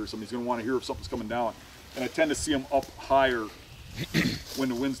hear it or something. He's going to want to hear if something's coming down. And I tend to see them up higher when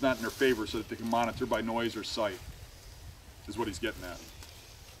the wind's not in their favor, so that they can monitor by noise or sight, is what he's getting at.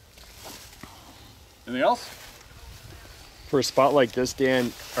 Anything else? For a spot like this,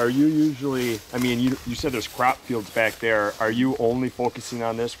 Dan, are you usually, I mean, you said there's crop fields back there. Are you only focusing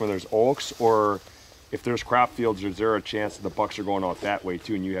on this when there's oaks, or if there's crop fields, is there a chance that the bucks are going out that way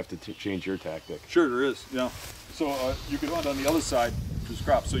too and you have to change your tactic? Sure, there is, yeah. So you could hunt on the other side, there's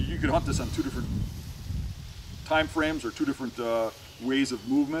crops. So you could hunt this on two different time frames or two different ways of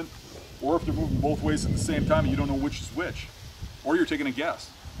movement. Or if they're moving both ways at the same time and you don't know which is which. Or you're taking a guess.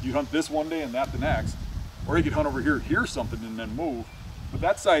 You hunt this one day and that the next, or you could hunt over here, hear something and then move. But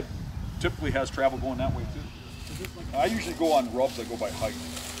that side typically has travel going that way too. I usually go on rubs, I go by height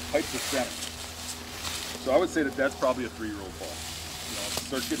to center. So I would say that that's probably a 3-year-old buck. You know,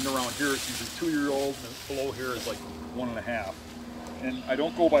 start getting around here, it's usually 2-year-old, and below here is like 1.5. And I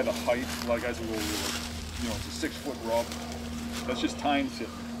don't go by the height. A lot of guys will go, you know, it's a 6-foot rub. That's just time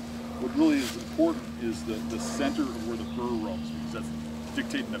sitting. What really is important is the center of where the fur rubs, because that's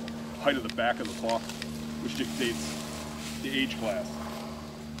dictating the height of the back of the buck, which dictates the age class.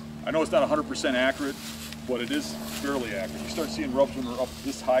 I know it's not 100% accurate, but it is fairly accurate. You start seeing rubs when they're up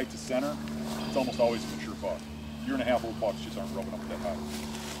this high to center, it's almost always a mature buck. 1.5-year-old bucks just aren't rubbing up that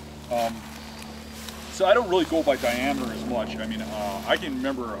high. So I don't really go by diameter as much. I mean, I can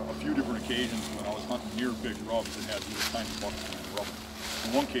remember a few different occasions when I was hunting near big rubs and had these tiny bucks rubbing.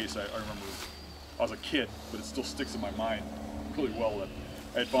 In one case, I remember I was a kid, but it still sticks in my mind really well that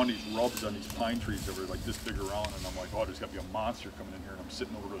I had found these rubs on these pine trees that were like this big around, and I'm like, oh, there's got to be a monster coming in here, and I'm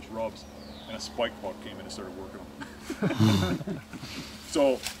sitting over those rubs, and a spike buck came in and started working them.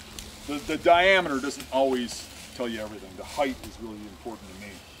 So the diameter doesn't always tell you everything. The height is really important to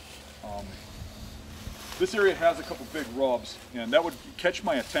me. This area has a couple big rubs, and that would catch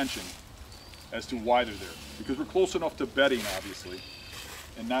my attention as to why they're there. Because we're close enough to bedding, obviously,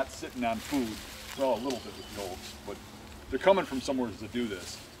 and not sitting on food. Well, a little bit with the oaks, but they're coming from somewhere to do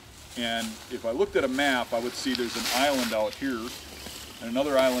this. And if I looked at a map, I would see there's an island out here and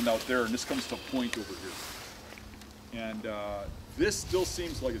another island out there, and this comes to a point over here. And this still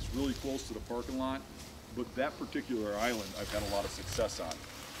seems like it's really close to the parking lot, but that particular island I've had a lot of success on.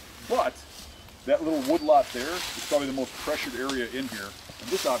 But that little wood lot there is probably the most pressured area in here, and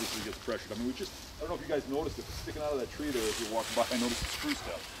this obviously gets pressured. I mean, I don't know if you guys noticed it, but sticking out of that tree there as you're walking by, I noticed the spruce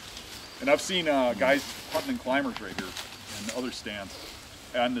step. And I've seen guys hunting in climbers right here and other stands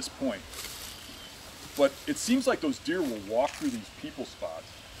on this point. But it seems like those deer will walk through these people spots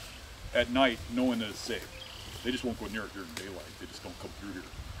at night knowing that it's safe. They just won't go near it during daylight. They just don't come through here.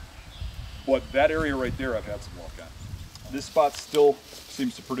 But that area right there, I've had some luck on. This spot still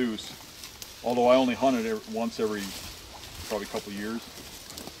seems to produce, although I only hunt it once every probably couple of years.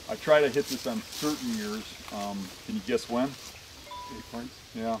 I try to hit this on certain years. Can you guess when? Acorns?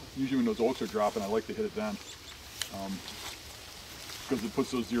 Yeah, usually when those oaks are dropping, I like to hit it then. Because it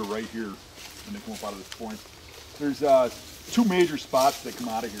puts those deer right here when they come up out of this point. There's 2 major spots that come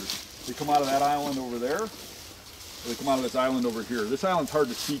out of here. They come out of that island over there, or they come out of this island over here. This island's hard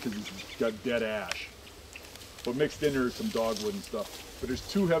to see because it's got dead ash. But mixed in there is some dogwood and stuff. But there's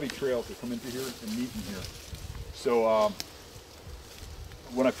 2 heavy trails that come into here and meet in here. So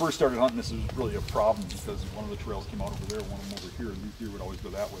when I first started hunting, this was really a problem because one of the trails came out over there, one of them over here, and these deer would always go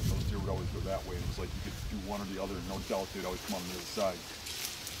that way, and those deer would always go that way. It was like you could do one or the other, and no doubt they'd always come on the other side.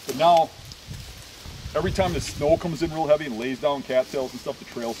 But now, every time the snow comes in real heavy and lays down cattails and stuff, the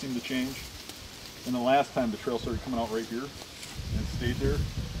trails seem to change. And the last time the trail started coming out right here, and it stayed there,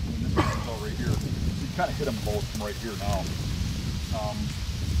 and this one comes out right here. So you kind of hit them both from right here now.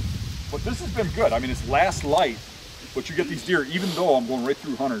 But this has been good. I mean, it's last light, but you get these deer, even though I'm going right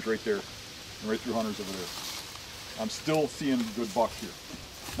through hunters right there, and right through hunters over there. I'm still seeing good bucks here.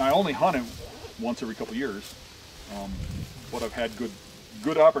 Now, I only hunt it once every couple of years, but I've had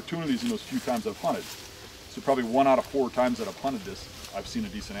good opportunities in those few times I've hunted. So probably 1 out of 4 times that I've hunted this, I've seen a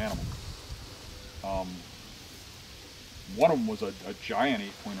decent animal. One of them was a giant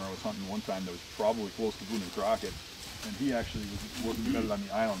 8-pointer I was hunting one time that was probably close to Boone and Crockett, and he actually wasn't bedded on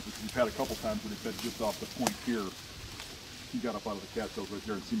the island. We've had a couple times where they fed just off the point here. He got up out of the cattails right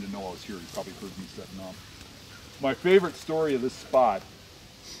there and seemed to know I was here. He probably heard me setting up. My favorite story of this spot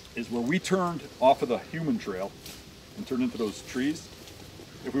is where we turned off of the human trail and turned into those trees.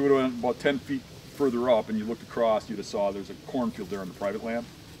 If we would have went about 10 feet further up and you looked across, you'd have saw there's a cornfield there on the private land.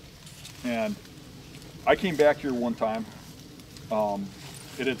 And I came back here one time.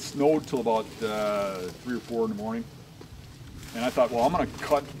 It had snowed till about 3 or 4 in the morning. And I thought, well, I'm going to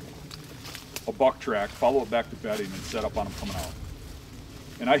cut a buck track, follow it back to bedding, and set up on them coming out.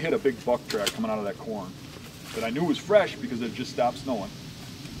 And I hit a big buck track coming out of that corn that I knew was fresh because it had just stopped snowing.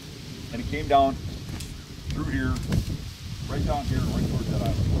 And it came down through here, right down here, right towards that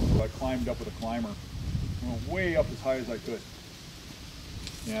island. So I climbed up with a climber, went way up as high as I could.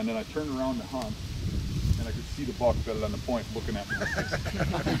 And then I turned around to hunt, and I could see the buck bedded on the point looking at me like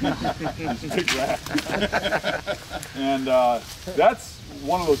this. This big rat. And that's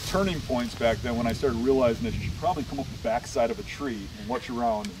one of those turning points back then when I started realizing that you should probably come up the backside of a tree and watch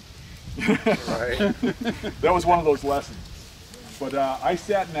around. Right. That was one of those lessons. But I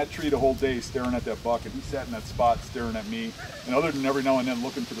sat in that tree the whole day staring at that buck, and he sat in that spot staring at me. And other than every now and then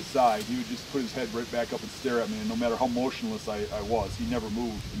looking to the side, he would just put his head right back up and stare at me. And no matter how motionless I was, he never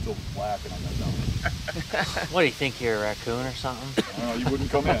moved until it was black and I got down. What do you think, you're a raccoon or something? You wouldn't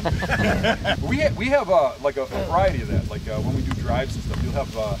come in. we have like a variety of that. Like when we do drives and stuff, you'll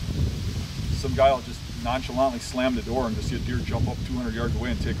have some guy will just nonchalantly slam the door and just see a deer jump up 200 yards away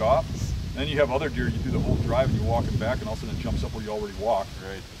and take off. Then you have other deer, you do the whole drive and you're walking back and all of a sudden it jumps up where you already walked.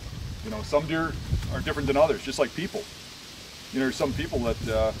 Right. You know, some deer are different than others, just like people. You know, there's some people that,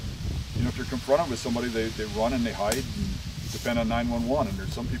 you know, if you're confronted with somebody, they run and they hide and depend on 911. And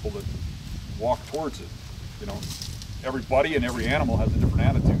there's some people that walk towards it. You know, everybody and every animal has a different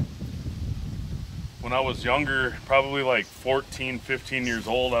attitude. When I was younger, probably like 14, 15 years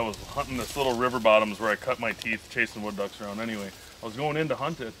old, I was hunting this little river bottoms where I cut my teeth chasing wood ducks around anyway. I was going in to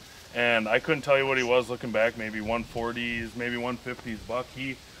hunt it. And I couldn't tell you what he was looking back, maybe 140s, maybe 150s buck.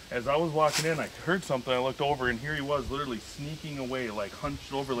 As I was walking in, I heard something, I looked over, and here he was literally sneaking away, like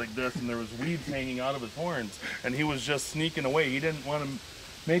hunched over like this, and there was weeds hanging out of his horns, and he was just sneaking away. He didn't want to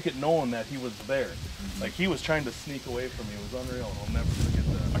make it known that he was there. Like, he was trying to sneak away from me. It was unreal. I'll never forget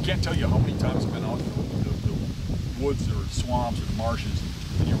that. I can't tell you how many times I've been out in the woods or swamps or the marshes,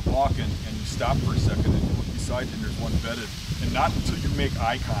 and you're walking, and you stop for a second, and you look beside you, and there's one bedded. And not until you make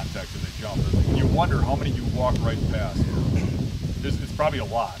eye contact do they jump. And you wonder how many you walk right past. It's probably a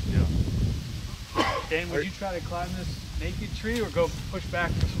lot. Yeah. Dan, would you try to climb this naked tree or go push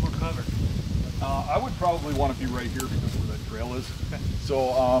back for some more cover? I would probably want to be right here because where that trail is.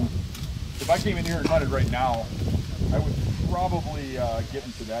 So if I came in here and hunted right now, I would probably get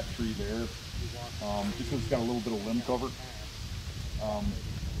into that tree there, just because it's got a little bit of limb cover.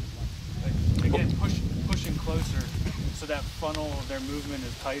 Again, pushing closer so that funnel of their movement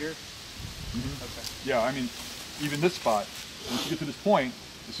is tighter. Mm-hmm. Okay. Yeah, I mean, even this spot, once you get to this point,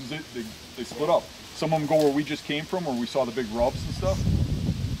 this is it, they split up. Some of them go where we just came from, where we saw the big rubs and stuff.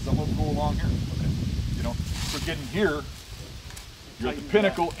 Some of them go along here. Okay. You know, so getting here, you're at the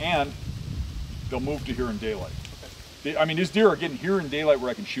pinnacle, and they'll move to here in daylight. Okay. I mean, these deer are getting here in daylight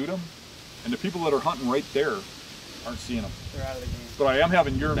where I can shoot them, and the people that are hunting right there aren't seeing them. They're out of the game. But I am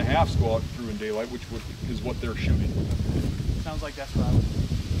having year and a half go out through in daylight, which is what they're shooting. Sounds like that's what I was.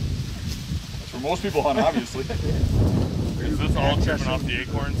 That's where most people hunt, obviously. Is this all tripping off the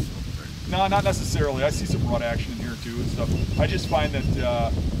acorns? No, not necessarily. I see some rut action in here too and stuff. I just find that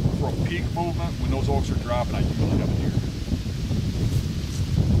for a peak movement, when those oaks are dropping, I usually have a deer.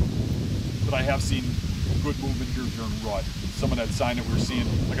 But I have seen good movement here during rut. Some of that sign that we were seeing,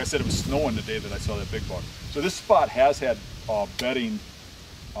 like I said, it was snowing the day that I saw that big buck. So this spot has had bedding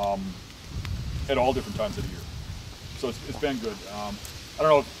at all different times of the year. So it's been good. I don't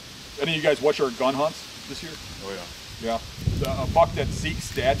know if any of you guys watch our gun hunts this year? Oh yeah. Yeah. A buck that Zeke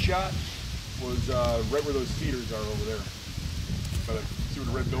stat shot was right where those cedars are over there. See where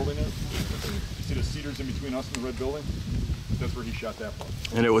the red building is? You see the cedars in between us and the red building? That's where he shot that buck.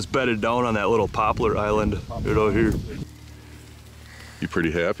 And it was bedded down on that little poplar island right out here. You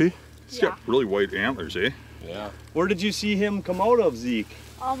pretty happy? He's got really white antlers, eh? Yeah. Where did you see him come out of, Zeke?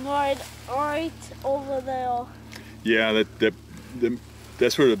 Right over there. Yeah,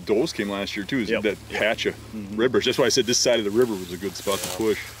 that's where the does came last year too, is that patch of redbirds. That's why I said this side of the river was a good spot to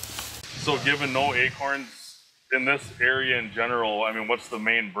push. So given no acorns in this area in general, I mean, what's the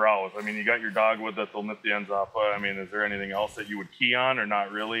main browse? I mean, you got your dogwood that they'll nip the ends off of. I mean, is there anything else that you would key on or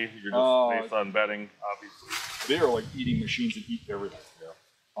not really? You're just based on bedding, obviously. They are like eating machines that eat everything.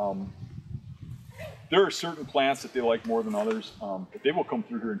 Yeah. There are certain plants that they like more than others, but they will come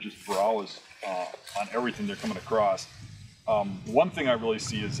through here and just browse on everything they're coming across. One thing I really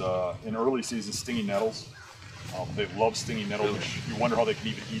see is in early season stinging nettles. They love stinging nettles, which you wonder how they can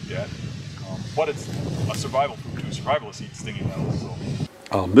even eat that. But it's a survival food. Survivalists eat stinging nettles.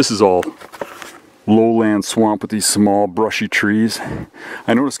 So. This is all lowland swamp with these small brushy trees.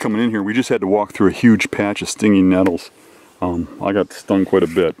 I noticed coming in here, we just had to walk through a huge patch of stinging nettles. I got stung quite a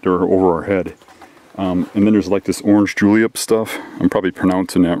bit. They were over our head. And then there's like this orange julep stuff. I'm probably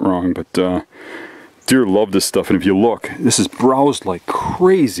pronouncing that wrong, but deer love this stuff. And if you look, this is browsed like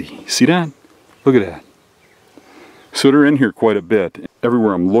crazy. See that? Look at that. So they're in here quite a bit.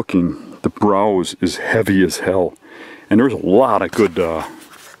 Everywhere I'm looking, the browse is heavy as hell. And there's a lot of good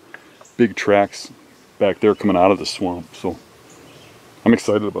big tracks back there coming out of the swamp. So I'm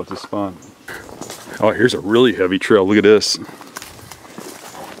excited about this spot. Oh, here's a really heavy trail. Look at this.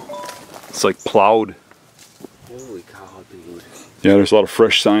 It's like plowed. Holy cow, dude. Yeah, there's a lot of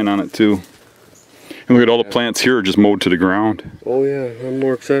fresh sign on it too. And look at all the plants here are just mowed to the ground. Oh yeah, I'm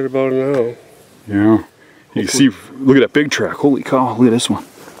more excited about it now. Yeah. You can see, look at that big track. Holy cow, look at this one.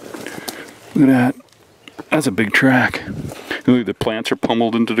 Look at that. That's a big track. Look, the plants are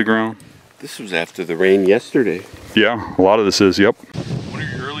pummeled into the ground. This was after the rain yesterday. Yeah, a lot of this is, yep. One of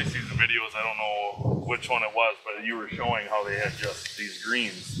your early season videos, I don't know which one it was, but you were showing how they had just these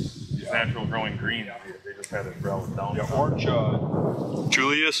greens, these natural growing greens. They just had it ground down. Yeah, orange,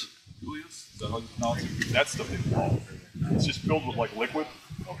 Julius? Julius? Is that how you pronounce it? That stuff they fall. It's just filled with like liquid.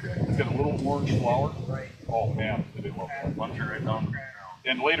 Okay. It's got a little orange flower. Oh man, they love it. Bunch it right down.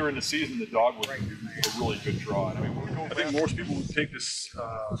 And later in the season, the dog was a really good draw. I mean, I think most people would take this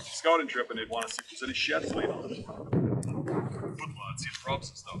scouting trip and they'd want to see if there's any sheds laid on it. Football, see the rubs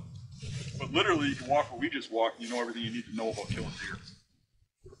and stuff. But literally, you can walk where we just walked and you know everything you need to know about killing deer.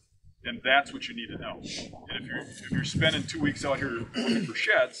 And that's what you need to know. And if you're spending 2 weeks out here looking for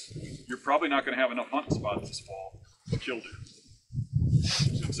sheds, you're probably not going to have enough hunting spots this fall to kill deer.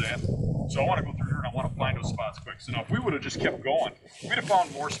 See what I'm saying? So I want to go through here and I want to find those spots quick. So now if we would have just kept going, we'd have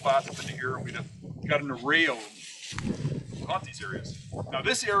found more spots up in here and we'd have got an array of hunt these areas. Now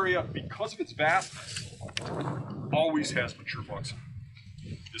this area, because of its vastness, always has mature bucks,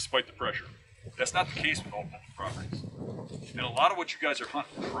 despite the pressure. That's not the case with all public properties. And a lot of what you guys are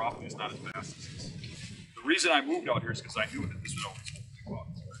hunting probably is not as vast as this. The reason I moved out here is because I knew that this would always hold big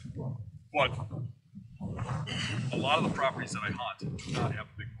bucks. But a lot of the properties that I hunt do not have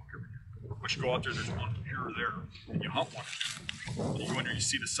a big buck every year. But you go out there, there's one here or there, and you hunt one. You go in there, you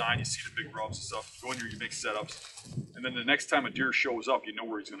see the sign, you see the big rubs and stuff. You go in there, you make setups, and then the next time a deer shows up, you know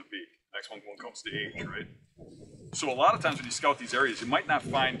where he's going to be. The next one comes to age, right? So a lot of times when you scout these areas, you might not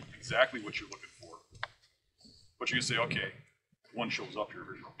find exactly what you're looking for, but you can say, okay, one shows up here.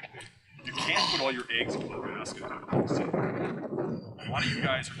 You can't put all your eggs in one basket. A lot of you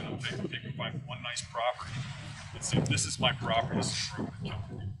guys are going to think, okay, we find one nice property and say, this is my property, this is where I'm going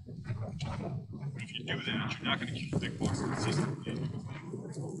to kill it. But if you do that, you're not going to keep big bucks consistently.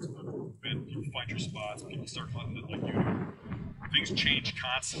 And people find your spots, people start hunting it like you do. Things change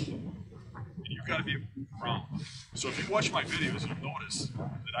constantly. And you've got to be able to move around. So if you watch my videos, you'll notice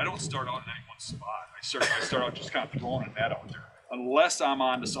that I don't start out in any one spot. I start out just kind of throwing a net out there. Unless I'm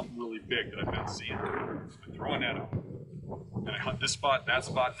on to something really big that I've been seeing. I'm throwing that out. And I hunt this spot, this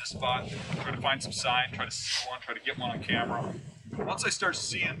spot, try to find some sign, try to see one, try to get one on camera. Once I start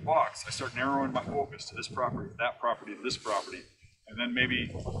seeing bucks, I start narrowing my focus to this property, this property, and then maybe,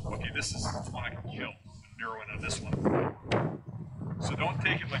 okay, this is one I can kill, and narrow in on this one. So don't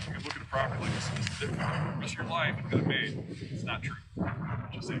take it like you can look at a property like this and this is different. The rest of your life, it's gonna made. It's not true.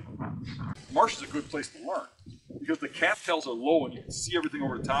 Just saying. Marsh is a good place to learn because the cattails are low and you can see everything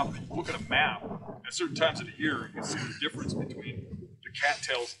over the top of it. You look at a map at certain times of the year, you can see the difference between the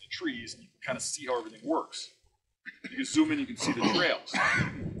cattails and the trees, and you can kind of see how everything works. You can zoom in, you can see the trails.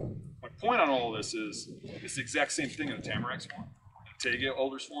 My point on all of this is, it's the exact same thing in a tamarack swamp, in a taiga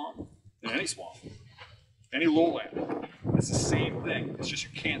alder swamp, in any swamp, any lowland. It's the same thing, it's just you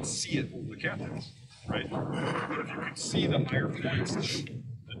can't see it over the cattails, right? But if you can see the higher points,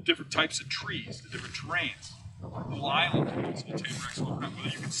 the different types of trees, the different terrains, the little island holes in the tamarack swamp, whether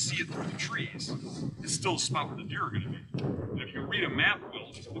you can see it through the trees, it's still a spot where the deer are going to be. And if you can read a map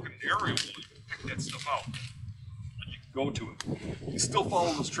well, just look at an aerial well, you can pick that stuff out. Go to it. You can still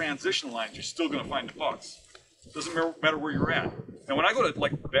follow those transition lines, you're still going to find the bucks. Doesn't matter where you're at. And when I go to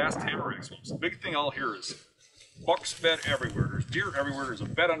like vast tamarack swamps, the big thing I'll hear is bucks fed everywhere. There's deer everywhere. There's a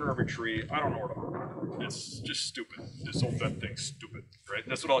bed under every tree. I don't know where to look. It's just stupid. This whole bed thing's stupid, right?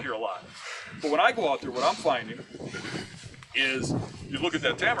 That's what I'll hear a lot. But when I go out there, what I'm finding is you look at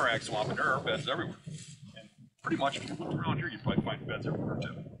that tamarack swamp and there are beds everywhere. And pretty much if you look around here, you'd probably find beds everywhere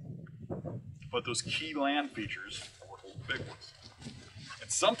too. But those key land features big ones.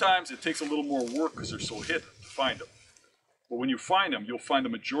 And sometimes it takes a little more work because they're so hidden to find them. But when you find them, you'll find the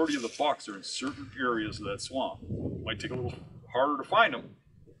majority of the bucks are in certain areas of that swamp. It might take a little harder to find them,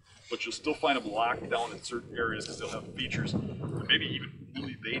 but you'll still find them locked down in certain areas because they'll have features that maybe even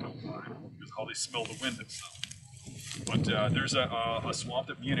really they don't find because of how they smell the wind and stuff. But there's a swamp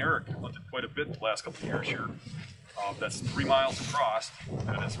that me and Eric hunted quite a bit the last couple of years here. That's 3 miles across.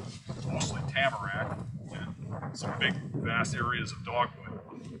 That is mostly tamarack. Some big, vast areas of dogwood,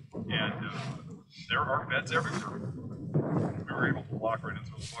 and there are beds everywhere. We were able to lock right into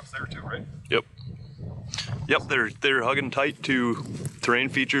those bucks there too, right? Yep. Yep, they're hugging tight to terrain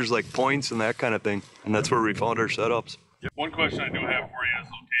features like points and that kind of thing, and that's where we found our setups. Yep. One question I do have for you is,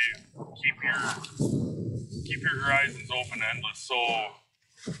 okay, keep your horizons open endless. So,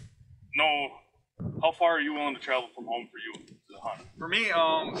 how far are you willing to travel from home for you to hunt? For me,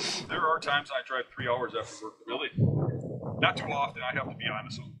 there are times I drive 3 hours after work. Really? Not too often, I have to be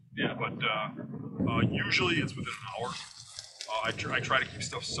honest. Yeah, but Usually it's within an hour. I try to keep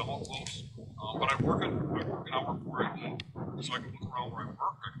stuff somewhat close, but I work an hour before I leave, so I can look around where I work,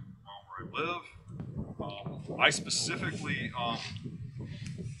 I can look around where I live. I specifically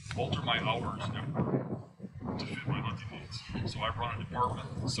alter my hours at work to fit my hunting needs. So I run a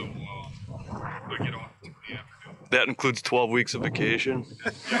department, so I get off in the afternoon. That includes 12 weeks of vacation.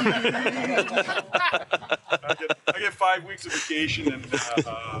 I get 5 weeks of vacation, and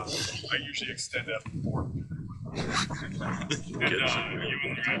I usually extend that before. You and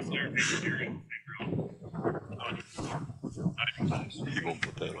the guys there take deer in not even close. You won't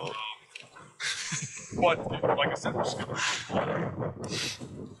put that on. But like I said, we're skipping.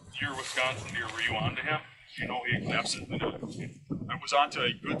 Your Wisconsin deer, were you on to him? You know he Absolutely not. I was onto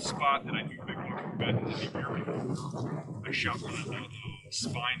a good spot that I knew big buck would bet in the deer before. I shot one of the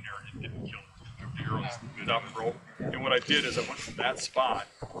spine there and didn't kill it. The arrows down the rope. And what I did is I went from that spot,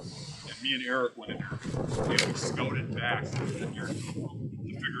 and me and Eric went in there, and we scouted back to the deer to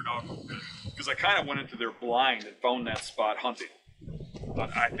figure it out a little bit. Because I kind of went into their blind and found that spot hunting.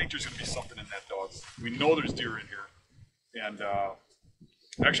 But I think there's going to be something in that dog. We know there's deer in here. And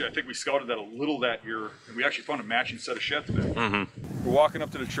actually, I think we scouted that a little that year, and we actually found a matching set of sheds back. We're walking up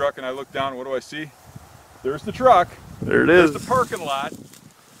to the truck, and I look down, and what do I see? There's the truck. There it There's is. the parking lot.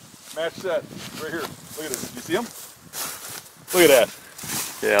 Match set, right here. Look at it. You see him? Look at that.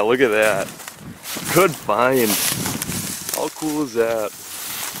 Yeah, look at that. Good find. How cool is that?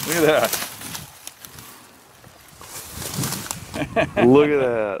 Look at that. Look at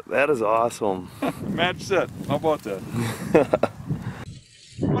that. That is awesome. Match set. How about that?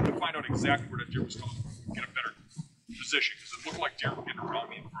 We wanted to find out exactly where that deer was coming from, get a better position, because it looked like deer were getting around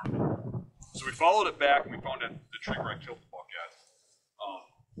me in front of me. So we followed it back, and we found that the tree where I killed the buck at,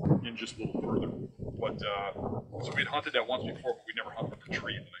 and just a little further. But so we had hunted that once before, but we never hunted the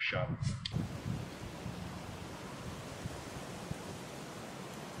tree that I shot.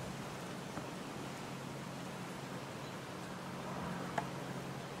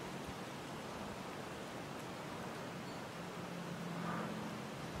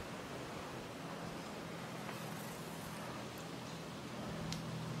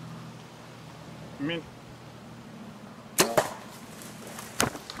 I mean,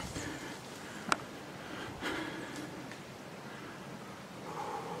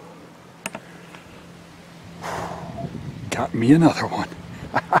 got me another one.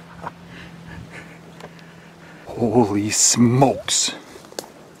 Holy smokes.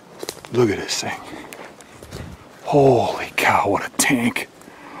 Look at this thing. Holy cow, what a tank.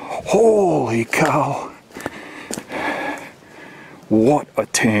 Holy cow. What a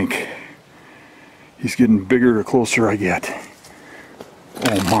tank. He's getting bigger the closer I get.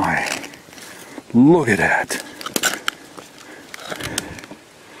 Oh my. Look at that.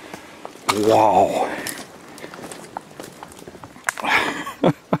 Wow.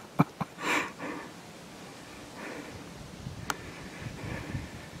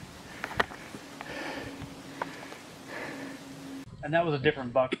 And that was a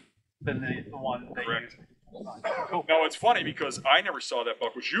different buck than the one that Correct. you... Cool. Now it's funny because I never saw that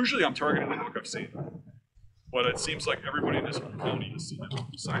buck, which usually I'm targeting the buck I've seen. But it seems like everybody in this whole county has seen it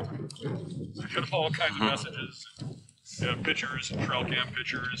besides me. I got all kinds of messages, and pictures, and trail cam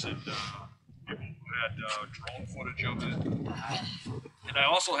pictures, and people who had drone footage of it. And I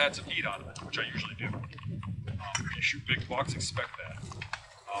also had some heat out of it, which I usually do. When you shoot big bucks, expect that.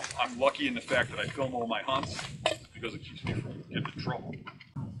 I'm lucky in the fact that I film all my hunts because it keeps me from getting in trouble.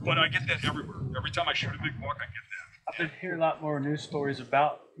 But I get that everywhere. Every time I shoot a big buck, I get that. I've been hearing a lot more news stories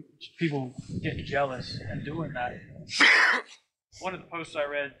about people getting jealous and doing that. One of the posts I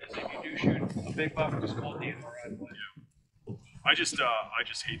read is if you do shoot a big buck, just call it the right away. I just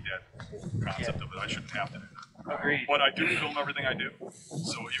hate that concept of it. I shouldn't have to do that. Agreed. But I do film everything I do.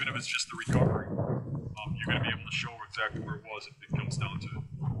 So even if it's just the recovery, you're going to be able to show exactly where it was if it comes down to it.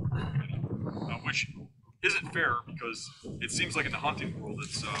 Which isn't fair because it seems like in the hunting world,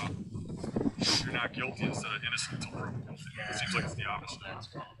 it's you're not guilty instead of innocent until proven guilty. It seems like it's the opposite.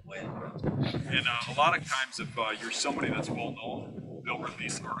 And a lot of times, if you're somebody that's well known, they'll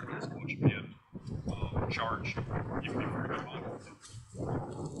release articles about you being charged even before you're hunted.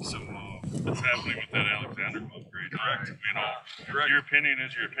 So it's happening with that Alexander buck, right? Correct. You know, your opinion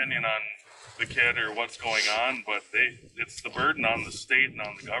is your opinion on the kid or what's going on, but it's the burden on the state and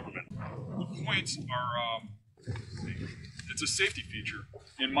on the government. The points are, it's a safety feature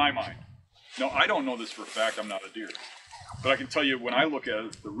in my mind. Now, I don't know this for a fact, I'm not a deer. But I can tell you, when I look at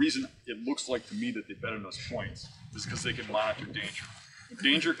it, the reason it looks like to me that they bet on those points is because they can monitor danger. When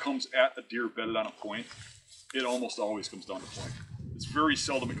danger comes at a deer bedded on a point, it almost always comes down to point. It's very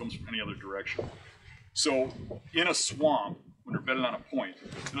seldom it comes from any other direction. So in a swamp, when they're bedded on a point,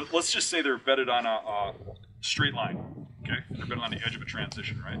 let's just say they're bedded on a straight line, okay? They're bedded on the edge of a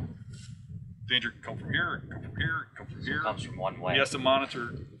transition, right? Danger can come from here, come from here, come from here. It comes from one way. He has to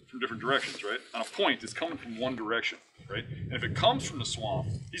monitor from different directions, right? On a point, it's coming from one direction, right? And if it comes from the swamp,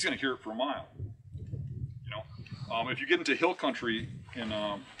 he's going to hear it for a mile. You know, if you get into hill country in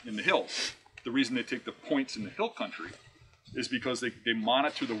the hills, the reason they take the points in the hill country is because they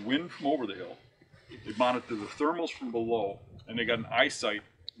monitor the wind from over the hill, they monitor the thermals from below, and they got an eyesight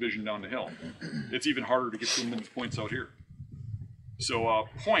vision down the hill. It's even harder to get to them than the points out here. So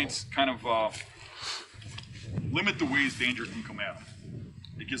points kind of limit the ways danger can come at them.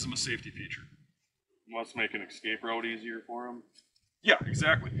 It gives them a safety feature. Must make an escape route easier for them. Yeah,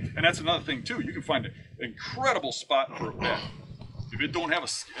 exactly. And that's another thing too. You can find an incredible spot for a bed. If it don't have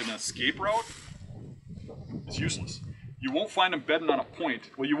an escape route, it's useless. You won't find them bedding on a point.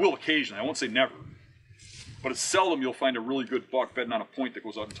 Well, you will occasionally. I won't say never. But it's seldom you'll find a really good buck bedding on a point that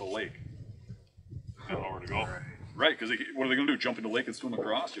goes out into a lake. They don't know where to go. Right, because what are they going to do? Jump in the lake and swim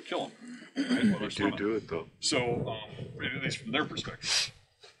across? You'll kill them. Right? Well, They can't do it though. So, at least from their perspective.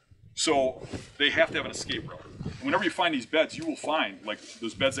 So, they have to have an escape route. And whenever you find these beds, you will find, like,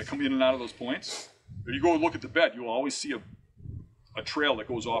 those beds that come in and out of those points. If you go and look at the bed, you will always see a trail that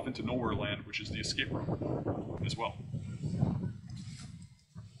goes off into nowhere land, which is the escape route as well.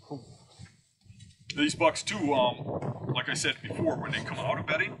 These bucks too, like I said before, when they come out of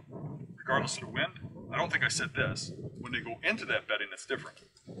bedding, regardless of the wind, I don't think I said this, when they go into that bedding, it's different.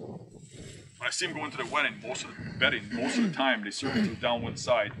 When I see them go into the bedding, most of the time, they circle to the downwind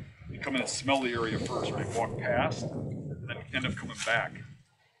side. They come in and smell the area first, right? Walk past, and then end up coming back.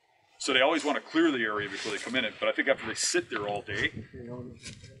 So they always want to clear the area before they come in it, but I think after they sit there all day,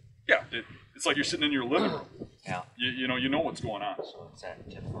 yeah, it's like you're sitting in your living room. Yeah. You know what's going on. So it's that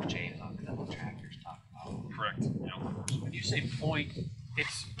typical chainhawk that the tractors talk about. Correct. Yeah. When you say point,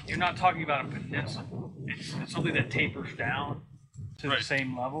 you're not talking about a peninsula. It's something that tapers down to the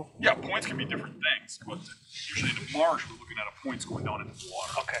same level. Yeah, points can be different things, but usually in the marsh, we're looking at points going down into the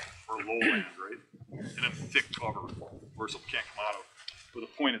water. Okay. Or lowland, right? And then thick cover where something can't come out of. But the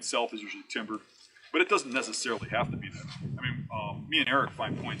point itself is usually timbered. But it doesn't necessarily have to be that. I mean, me and Eric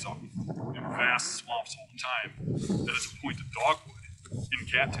find points out in vast swamps all the time that it's a point of dogwood in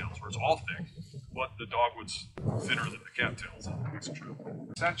cattails where it's all thick, but the dogwood's thinner than the cattails.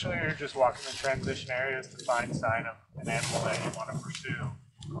 Essentially, you're just walking the transition areas to find sign of an animal that you want to pursue,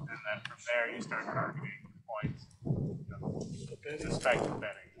 and then from there you start targeting points. Suspected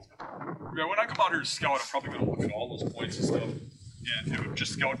bedding. Yeah, when I come out here to scout, I'm probably going to look at all those points and stuff. And I'm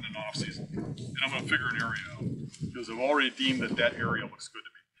just scouting in off season, and I'm going to figure an area out because I've already deemed that area looks good to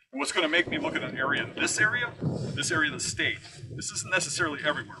me. And what's going to make me look at an area in this area of the state, this isn't necessarily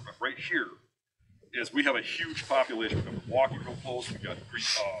everywhere, but right here is we have a huge population. We've got Milwaukee real close, we've got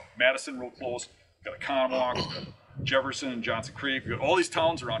Madison real close, we've got Oconomowoc, we've got Jefferson and Johnson Creek. We've got all these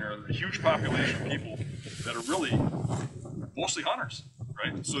towns around here. There's a huge population of people that are really mostly hunters,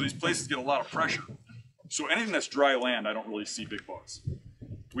 right? So these places get a lot of pressure. So anything that's dry land, I don't really see big bucks.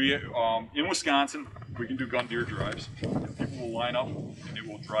 We in Wisconsin, we can do gun deer drives. People will line up and they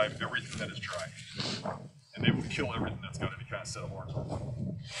will drive everything that is dry, and they will kill everything that's got any kind of set of horns on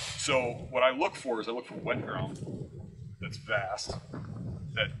it. So what I look for wet ground that's vast,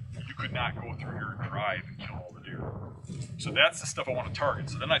 that you could not go through here and drive and kill all the deer. So that's the stuff I want to target.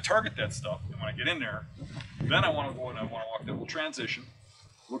 So then I target that stuff, and when I get in there, then I want to go and I want to walk that little transition.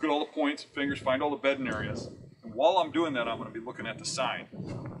 Look at all the points, fingers, find all the bedding areas. And while I'm doing that, I'm going to be looking at the sign.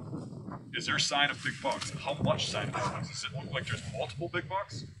 Is there a sign of big bucks? How much sign of big bucks? Does it look like there's multiple big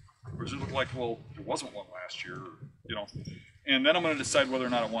bucks? Or does it look like, well, there wasn't one last year, And then I'm going to decide whether or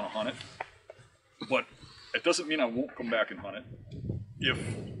not I want to hunt it. But it doesn't mean I won't come back and hunt it if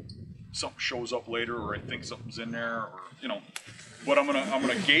something shows up later or I think something's in there, or, But I'm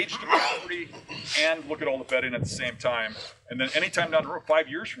gonna gauge the property and look at all the bedding at the same time. And then anytime down the road, 5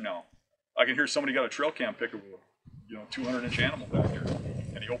 years from now, I can hear somebody got a trail cam pick of a 200-inch animal back here,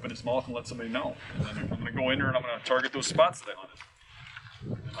 and he opened his mouth and let somebody know. And then I'm gonna go in there and I'm gonna target those spots that I hunted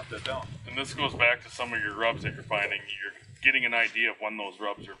and hunt that down. And this goes back to some of your rubs that you're finding. You're getting an idea of when those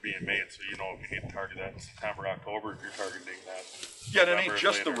rubs are being made, so you know if you need to target that in September, October, if you're targeting that. Yeah, and it ain't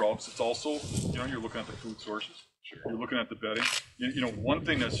just the rubs. It's also, you're looking at the food sources. You're looking at the bedding. One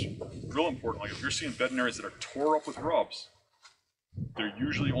thing that's real important, like if you're seeing bedding areas that are tore up with rubs, they're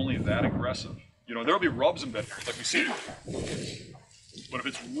usually only that aggressive. There'll be rubs in bedding areas like we see. But if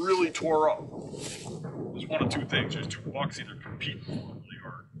it's really tore up, there's one of two things. There's two bucks either competing really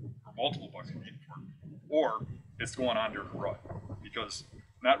hard, or multiple bucks competing for it, or it's going on during a rut. Because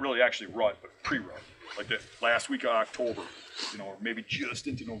not really actually rut, but pre-rut, like the last week of October, you know, or maybe just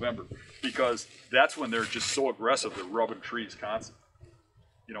into November, because that's when they're just so aggressive. They're rubbing trees constantly.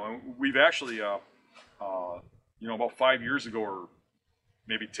 You know, and we've actually, you know, about 5 years ago, or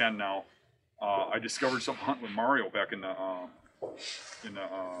maybe 10 now, I discovered something hunting with Mario back in the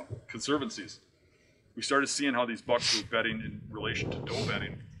conservancies. We started seeing how these bucks were bedding in relation to doe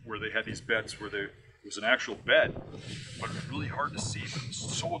bedding, where they had these beds where it was an actual bed, but it was really hard to see. But it was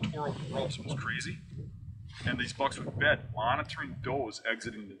so tore up with ropes, it was crazy. And these bucks would bed, monitoring does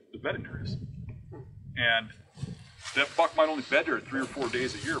exiting the bedding areas. And that buck might only bed there 3 or 4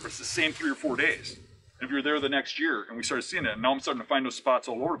 days a year, but it's the same 3 or 4 days. And if you're there the next year, and we started seeing that, and now I'm starting to find those spots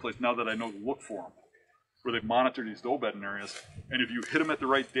all over the place now that I know to look for them, where they've monitored these doe bedding areas. And if you hit them at the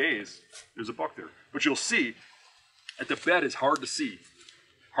right days, there's a buck there. But you'll see, at the bed is hard to see.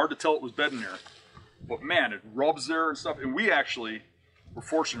 Hard to tell it was bedding there. But man, it rubs there and stuff. And we actually were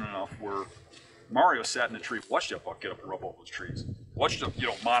fortunate enough where Mario sat in the tree, watched that buck get up and rub all those trees. Watched them, you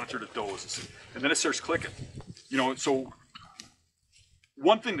know, monitor the does. And then it starts clicking. You know, so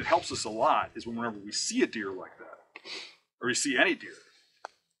one thing that helps us a lot is whenever we see a deer like that, or you see any deer,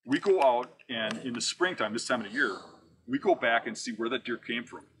 we go out and in the springtime, this time of the year, we go back and see where that deer came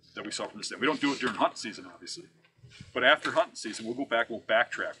from that we saw from the stand. We don't do it during hunting season, obviously. But after hunting season, we'll go back, we'll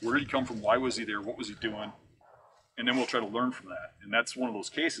backtrack. Where did he come from? Why was he there? What was he doing? And then we'll try to learn from that. And that's one of those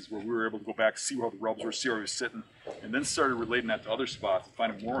cases where we were able to go back, see how the rubs were, see how he was sitting, and then started relating that to other spots and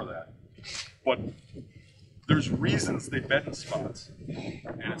finding more of that. But there's reasons they bed in spots.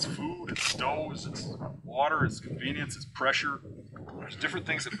 And it's food, it's does, it's water, it's convenience, it's pressure. There's different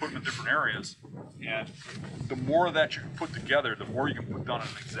things that put them in different areas. And the more of that you can put together, the more you can put down an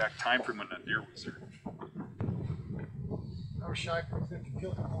exact time frame when that deer was there. I was shy for them to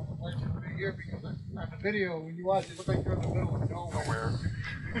kill him on the place every year because on the video, when you watch it, it looked like you're in the middle of nowhere.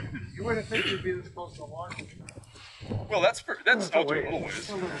 You wouldn't think you'd be this close to a water. Well, that's out there a little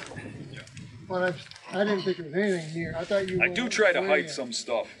ways. Yeah. But I didn't think there was anything near. I thought you. I do try to hide some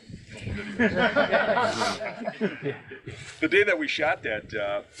stuff. The day that we shot that,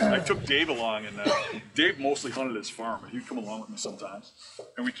 I took Dave along, and Dave mostly hunted his farm. He'd come along with me sometimes.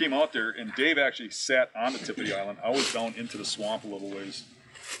 And we came out there, and Dave actually sat on the tip of the island. I was down into the swamp a little ways,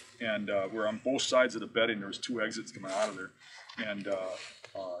 and we're on both sides of the bedding. There was 2 exits coming out of there, and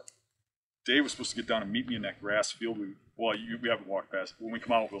Dave was supposed to get down and meet me in that grass field. We haven't walked past. When we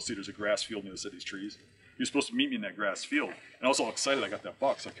come out, we'll see there's a grass field near the city's trees. He was supposed to meet me in that grass field. And I was all excited I got that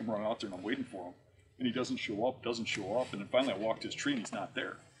buck, so I come running out there and I'm waiting for him. And he doesn't show up. And then finally I walked to his tree and he's not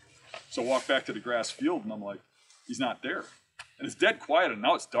there. So I walk back to the grass field and I'm like, he's not there. And it's dead quiet and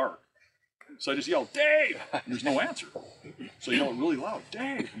now it's dark. So I just yelled, Dave! And there's no answer. So I yelled really loud,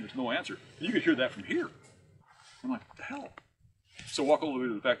 Dave! And there's no answer. And you could hear that from here. I'm like, what the hell? So I walk all the way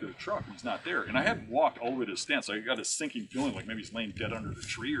to the back of the truck and he's not there. And I hadn't walked all the way to the stand, so I got a sinking feeling like maybe he's laying dead under the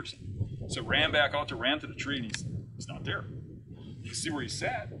tree or something. So I ran back out to the tree and he's not there. You can see where he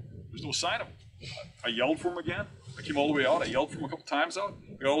sat. There's no sign of him. I yelled for him again. I came all the way out. I yelled for him a couple times out.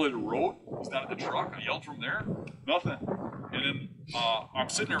 I got all the way to the road. He's not at the truck. I yelled for him there. Nothing. And then I'm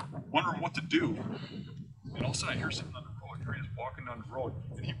sitting there wondering what to do. And all of a sudden I hear something on the road. He's walking down the road,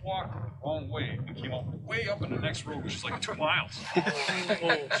 and he walked the wrong way and came out way up in the next road, which is like 2 miles.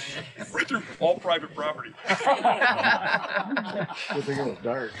 Right through all private property. Good thing it was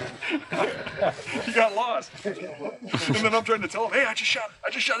dark. He got lost. And then I'm trying to tell him, hey, I just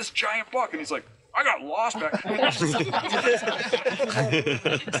shot this giant buck, and he's like, I got lost back there.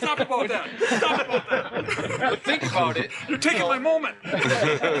 Stop about that. Stop about that. Think about it. You're taking my moment.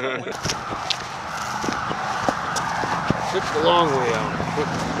 Took the long way out.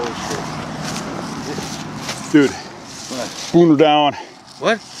 Dude, spooner down.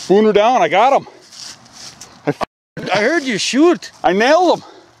 What? Spooner down, I got him. I heard you shoot. I nailed him.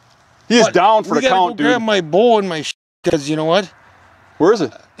 He is down for the count, dude. I grab my bow and my because you know what? Where is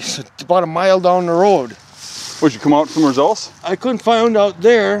it? It's about a mile down the road. Would you come out somewhere else? I couldn't find out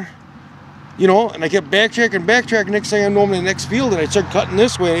there. You know, and I kept backtracking. Next thing I know, I'm in the next field, and I started cutting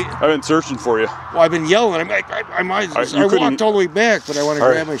this way. I've been searching for you. Well, I've been yelling. I walked all the way back, but I want to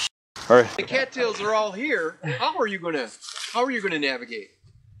grab my. All right. The cattails are all here. How are you gonna navigate?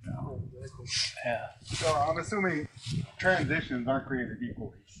 Yeah. So I'm assuming transitions aren't created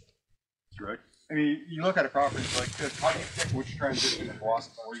equally. Correct. I mean, you look at a property like this. How do you pick which transition to walk?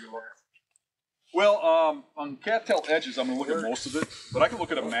 Or you look at? Well, on cattail edges, I'm going to look at most of it, but I can look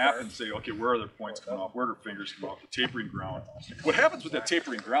at a map and say, okay, where are their points coming off? Where are their fingers coming off? The tapering ground. What happens with that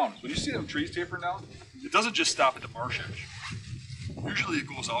tapering ground is when you see them trees tapering down, it doesn't just stop at the marsh edge. Usually it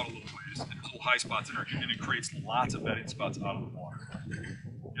goes out a little ways, and there's little high spots in there, and it creates lots of bedding spots out of the water. You know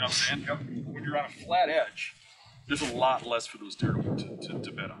what I'm saying? When you're on a flat edge, there's a lot less for those deer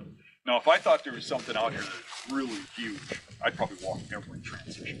to bed on. Now, if I thought there was something out here that's really huge, I'd probably walk every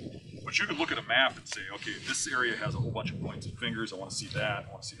transition. But you could look at a map and say, okay, this area has a whole bunch of points and fingers. I want to see that.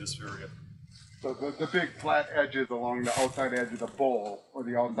 I want to see this area. So the big flat edges along the outside edge of the bowl or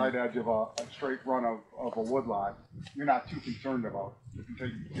the outside edge of a straight run of a woodlot, you're not too concerned about until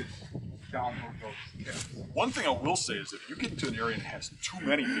you get down those tips. One thing I will say is if you get into an area that has too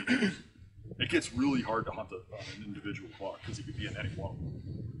many features, it gets really hard to hunt an individual buck because he could be in any one of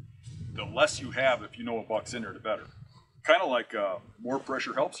them. The less you have, if you know a buck's in there, the better. Kind of like more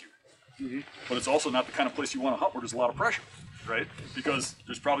pressure helps you. But it's also not the kind of place you want to hunt where there's a lot of pressure, right? Because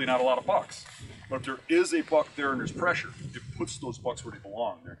there's probably not a lot of bucks. But if there is a buck there and there's pressure, it puts those bucks where they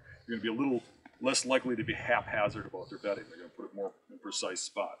belong. You're going to be a little less likely to be haphazard about their bedding. They're going to put it more in precise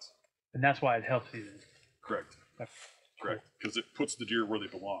spots. And that's why it helps you. Correct. Correct. Because it puts the deer where they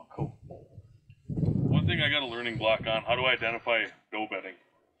belong. One thing I got a learning block on, how do I identify doe bedding?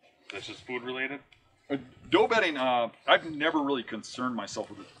 That's just food related? Doe bedding, I've never really concerned myself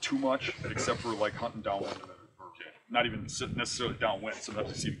with it too much, except for like hunting downwind of it. Not even necessarily downwind. Sometimes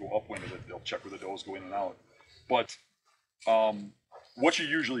you see them go upwind of it. They'll check where the does go in and out. But what you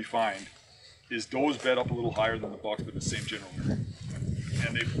usually find is does bed up a little higher than the bucks, but in the same general area.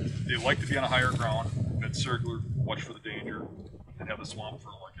 And they like to be on a higher ground, bed circular, watch for the danger, and have the swamp for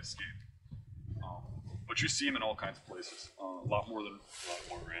like escape. But you see them in all kinds of places. A lot more random.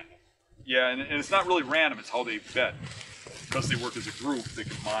 Yeah, and it's not really random, it's how they bed. Because they work as a group, they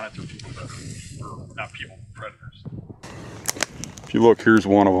can monitor people better. Or not people, predators. If you look, here's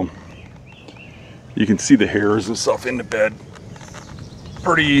one of them. You can see the hairs and stuff in the bed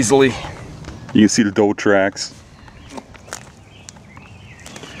pretty easily. You can see the doe tracks.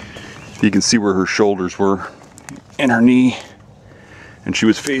 You can see where her shoulders were and her knee. And she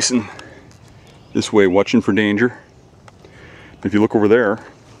was facing this way, watching for danger. If you look over there,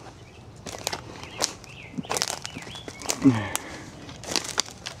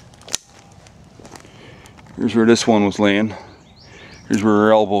 here's where this one was laying. Here's where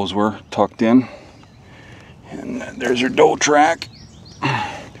her elbows were tucked in. And there's her doe track.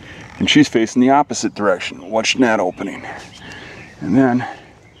 And she's facing the opposite direction, watching that opening. And then,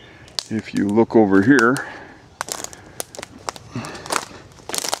 if you look over here,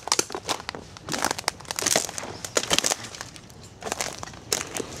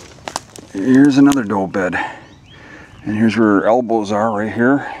 here's another doe bed. And here's where her elbows are right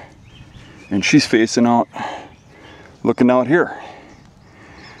here. And she's facing out, looking out here.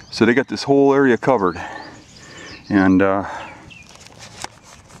 So they got this whole area covered. And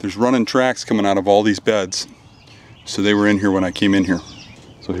there's running tracks coming out of all these beds. So they were in here when I came in here.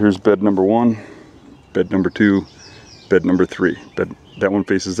 So here's bed number 1, bed number 2, bed number 3. That one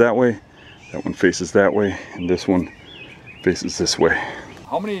faces that way, that one faces that way, and this one faces this way.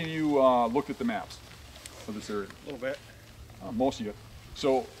 How many of you looked at the maps of this area? A little bit. Most of you.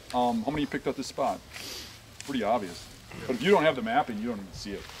 So how many of you picked up this spot? Pretty obvious. But if you don't have the mapping, you don't even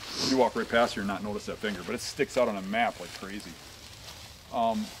see it. You walk right past here and not notice that finger, but it sticks out on a map like crazy.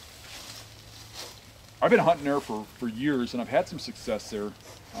 I've been hunting there for years, and I've had some success there.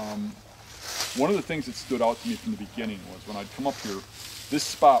 One of the things that stood out to me from the beginning was when I'd come up here, this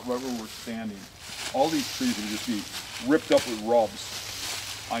spot right where we're standing, all these trees would just be ripped up with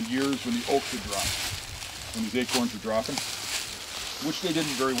rubs on years when the oaks had dropped, when these acorns were dropping, which they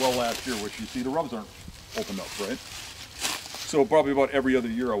didn't very well last year, which you see the rubs aren't opened up, right? So probably about every other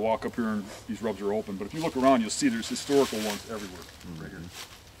year I walk up here and these rubs are open, but if you look around, you'll see there's historical ones everywhere, right here.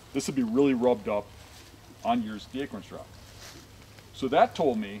 This would be really rubbed up on years the acorns dropped. So that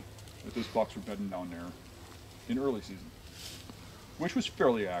told me that those bucks were bedding down there in early season, which was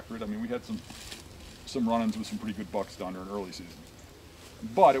fairly accurate. I mean, we had some run-ins with some pretty good bucks down there in early season.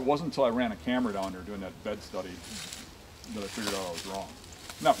 But it wasn't until I ran a camera down there doing that bed study that I figured out I was wrong.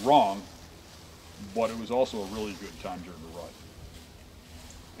 Not wrong, but it was also a really good time during the rut.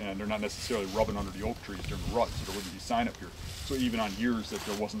 And they're not necessarily rubbing under the oak trees during the rut, so there wouldn't be sign up here. So even on years that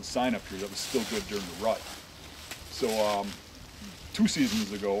there wasn't sign up here, that was still good during the rut. So 2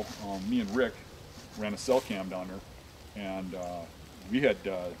 seasons ago, me and Rick ran a cell cam down there, and we had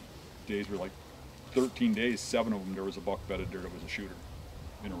days where like 13 days, 7 of them there was a buck bedded there that was a shooter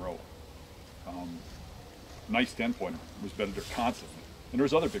in a row. Nice 10-pointer was bedded there constantly, and there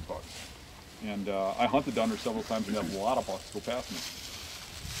was other big bucks. And I hunted down there several times and had a lot of bucks go past me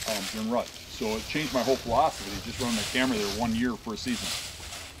during rut. So it changed my whole philosophy, just running the camera there 1 year for a season.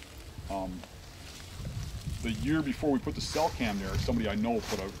 The year before we put the cell cam there, somebody I know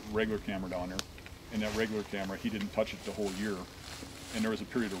put a regular camera down there. And that regular camera, he didn't touch it the whole year. And there was a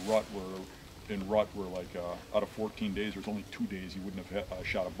period of rut where like out of 14 days, there's only 2 days you wouldn't have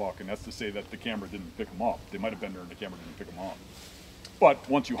shot a buck. And that's to say that the camera didn't pick them up. They might have been there and the camera didn't pick them up. But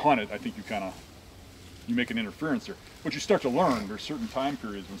once you hunt it, I think you make an interference there. But you start to learn there's certain time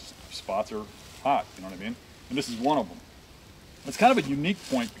periods when spots are hot, you know what I mean? And this is one of them. It's kind of a unique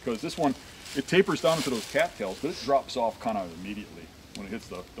point because this one, it tapers down into those cattails, but it drops off kind of immediately when it hits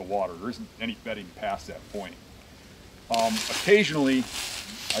the water. There isn't any bedding past that point. Occasionally,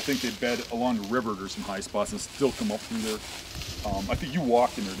 I think they bed along the river. There's some high spots and still come up through there. I think you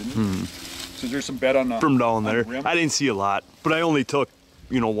walked in there, didn't you? So there's some bed on the from down there. rim? I didn't see a lot, but I only took,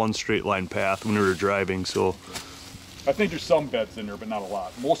 you know, one straight line path when we were driving. So I think there's some beds in there, but not a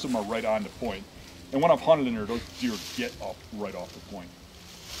lot. Most of them are right on the point. And when I've hunted in there, those deer get up right off the point.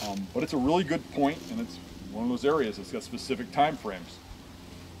 But it's a really good point, and it's one of those areas that's got specific time frames.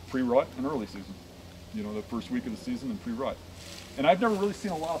 Pre-rut and early season. You know, the first week of the season and pre-rut. And I've never really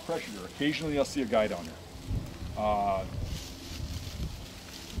seen a lot of pressure there. Occasionally I'll see a guy down there.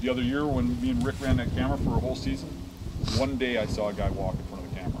 The other year when me and Rick ran that camera for a whole season, one day I saw a guy walk in front of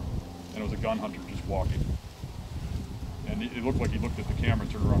the camera. And it was a gun hunter just walking. And it looked like he looked at the camera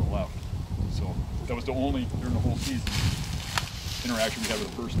and turned around and left. So that was the only, during the whole season, interaction we had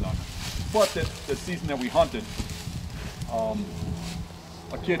with a person down there. But that season that we hunted,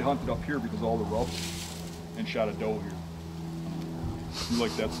 a kid hunted up here because of all the rubs and shot a doe here. You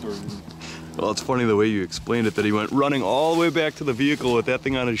like that story, didn't you? Well, it's funny the way you explained it, that he went running all the way back to the vehicle with that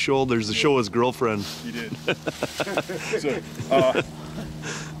thing on his shoulders to show his girlfriend. He did. So,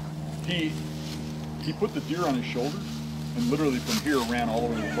 he put the deer on his shoulders and literally from here ran all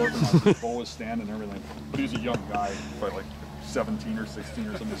the way to the parking lot. His bow was standing and everything. But he was a young guy, probably like 17 or 16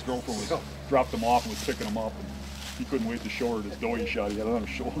 or something. His girlfriend was dropped him off and was picking him up. And he couldn't wait to show her this doe he shot. He had it on his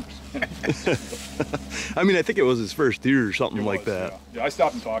shoulders. I mean, I think it was his first deer or something like that. Yeah, I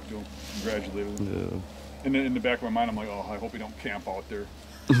stopped and talked to him, congratulated him. Yeah. And then in the back of my mind, I'm like, oh, I hope he don't camp out there.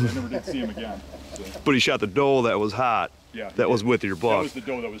 So I never did see him again. So. But he shot the doe that was hot. Yeah. That was with your buck. That was the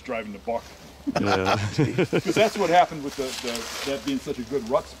doe that was driving the buck. Yeah. Because that's what happened with that being such a good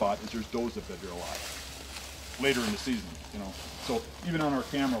rut spot, is there's does that bed there a lot later in the season, you know. So even on our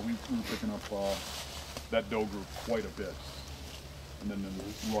camera, we were picking up that doe group quite a bit. And then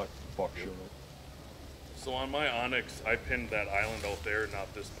the rut buck showed up. So on my Onyx, I pinned that island out there,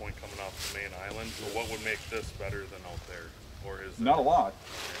 not this point coming off the main island. So what would make this better than out there? Or is not a lot.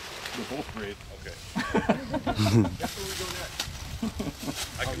 They're both great. Okay. That's where we go next.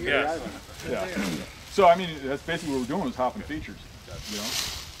 I can guess. Yeah. So I mean, that's basically what we're doing, is hopping features. You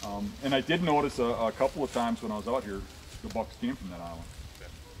know, and I did notice a couple of times when I was out here, the bucks came from that island.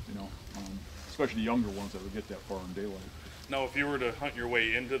 You know, especially the younger ones that would get that far in daylight. Now, if you were to hunt your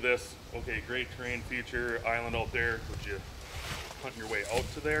way into this, okay, great terrain feature, island out there, would you hunt your way out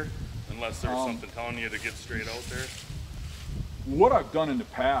to there? Unless there was something telling you to get straight out there? What I've done in the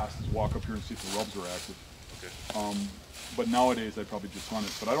past is walk up here and see if the rubs are active. Okay. But nowadays I probably just hunt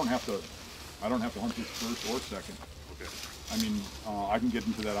it. But I don't have to hunt this first or second. Okay. I mean, I can get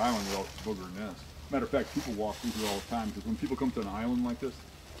into that island without boogering this. Matter of fact, people walk through here all the time, because when people come to an island like this,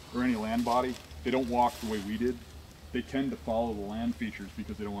 or any land body, they don't walk the way we did. They tend to follow the land features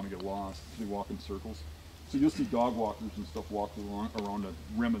because they don't want to get lost. They walk in circles. So you'll see dog walkers and stuff walk around the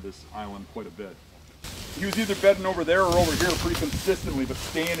rim of this island quite a bit. He was either bedding over there or over here pretty consistently, but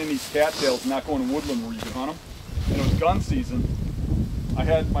staying in these cattails, not going to woodland where you could hunt them. And it was gun season. I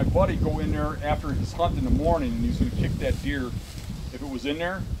had my buddy go in there after his hunt in the morning, and he was going to kick that deer. If it was in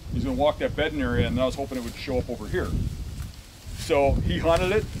there, he was going to walk that bedding area, and I was hoping it would show up over here. So he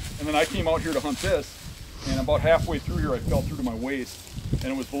hunted it, and then I came out here to hunt this, and about halfway through here I fell through to my waist,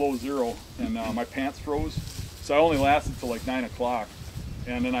 and it was below zero, and my pants froze. So I only lasted till like 9 o'clock,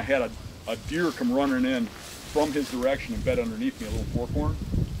 and then I had a deer come running in from his direction and bed underneath me, a little forkhorn.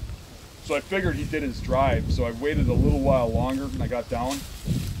 So I figured he did his drive, so I waited a little while longer, and I got down,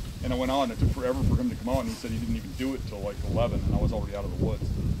 and I went out, and it took forever for him to come out, and he said he didn't even do it till like 11, and I was already out of the woods.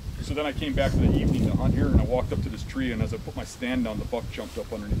 So then I came back in the evening to hunt here, and I walked up to this tree, and as I put my stand down, the buck jumped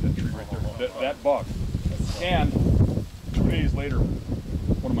up underneath that tree right there. That buck. And 2 days later,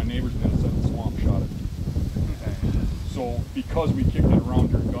 one of my neighbors on the other side of the swamp shot it. So because we kicked it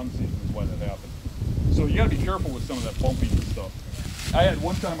around during gun season is why that happened. So you got to be careful with some of that bumping and stuff. I had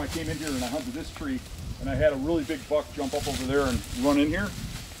one time I came in here and I hunted this tree, and I had a really big buck jump up over there and run in here.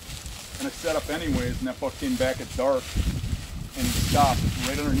 And I set up anyways, and that buck came back at dark, and he stopped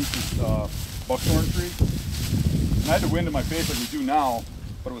right underneath this buckthorn tree. And I had the wind in my face like we do now,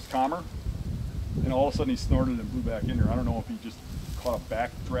 but it was calmer. and all of a sudden he snorted and blew back in there. I don't know if he just caught a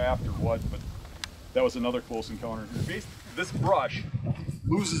backdraft or what, but that was another close encounter. This brush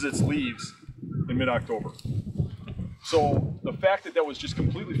loses its leaves in mid-October. So the fact that that was just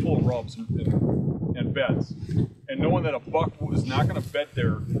completely full of rubs and beds, and knowing that a buck was not going to bed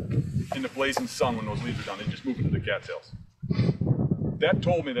there in the blazing sun when those leaves are down, they just move into the cattails. That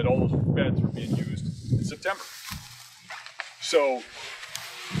told me that all those beds were being used in September. So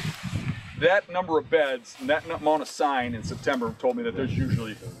that number of beds and that amount of sign in September told me that there's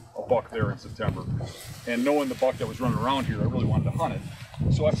usually a buck there in September. And knowing the buck that was running around here, I really wanted to hunt it.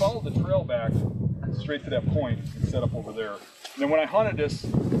 So I followed the trail back straight to that point and set up over there. And then when I hunted this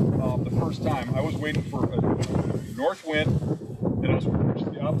the first time, I was waiting for a north wind, and it was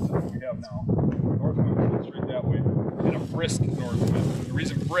just the opposite of what we have now. North wind going straight that way, and a brisk north wind. The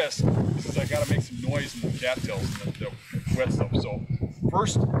reason brisk is because I got to make some noise in the cattails and the wet stuff. So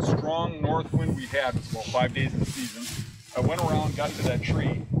first strong north wind we had was about 5 days in the season. I went around, got to that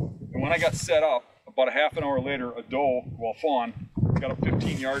tree, and when I got set up, about a half an hour later, a doe, well, fawn, got up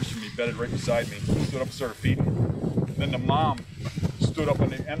 15 yards from me, bedded right beside me, stood up and started feeding. Then the mom stood up on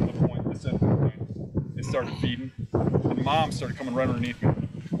the end of the point, this end of the point, and started feeding. And the mom started coming right underneath me.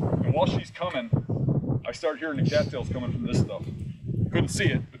 And while she's coming, I started hearing the cattails coming from this stuff. Couldn't see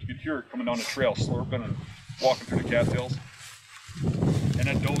it, but you could hear it coming down the trail, slurping and walking through the cattails. And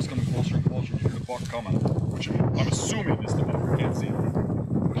that doe's coming closer and closer, and you hear the buck coming, which I'm assuming is the buck, I can't see it.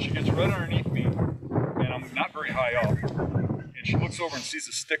 But she gets right underneath me, and I'm not very high up. And she looks over and sees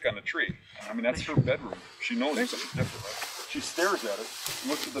a stick on the tree. And, I mean, that's her bedroom. She knows there's something different, right? She stares at it,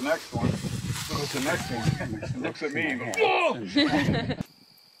 looks at the next one, looks at the next one, and looks at me and goes, "Whoa!"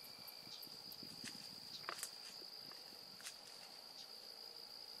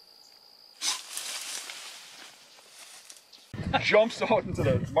 Jumps out into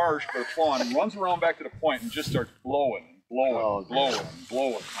the marsh for the fawn and runs around back to the point and just starts blowing, blowing, blowing,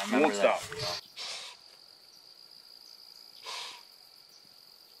 blowing. I won't stop.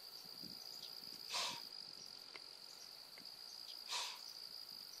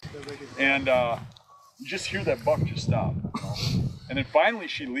 And you just hear that buck just stop, you know? And then finally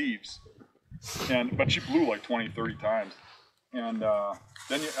she leaves, but she blew like 20, 30 times. And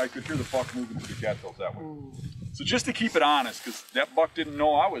then I could hear the buck moving through the cattails that way. So just to keep it honest, because that buck didn't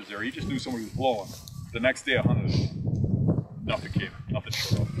know I was there, he just knew somebody was blowing. The next day I hunted it, nothing came, nothing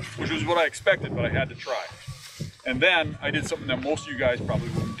showed up, which was what I expected, but I had to try. And then I did something that most of you guys probably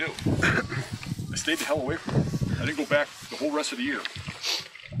wouldn't do. I stayed the hell away from it. I didn't go back the whole rest of the year,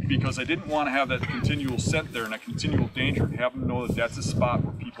 because I didn't want to have that continual scent there and that continual danger and have them know that that's a spot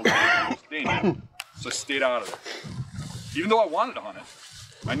where people are most dangerous. So I stayed out of it. Even though I wanted to hunt it,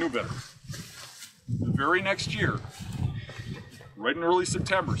 I knew better. The very next year, right in early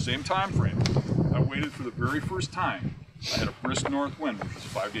September, same time frame, I waited for the very first time. I had a brisk north wind, which was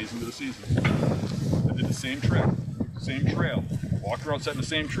 5 days into the season. I did the same trick, same trail, walked around, sat in the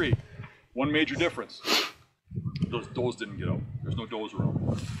same tree. One major difference, those does didn't get up. There's no does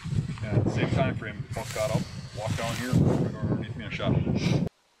around. And at the same time frame, the buck got up, walked down here, right underneath me and shot him.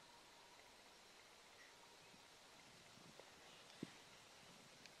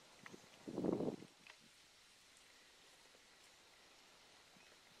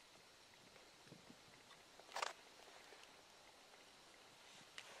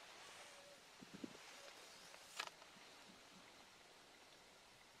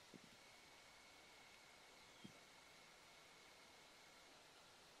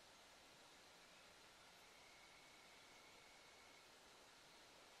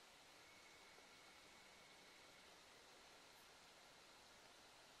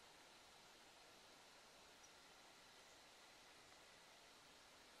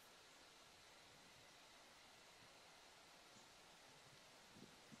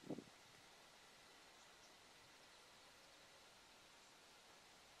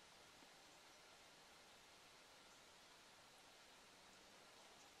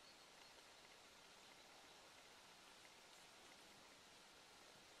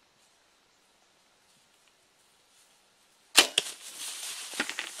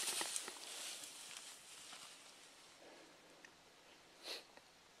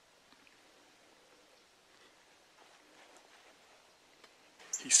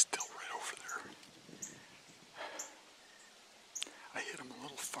 He's still right over there. I hit him a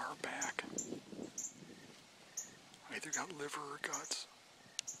little far back. I either got liver or guts.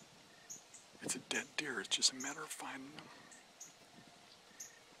 It's a dead deer, it's just a matter of finding him.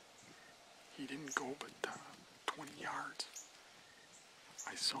 He didn't go but 20 yards.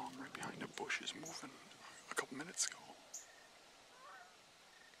 I saw him right behind the bushes moving a couple minutes ago.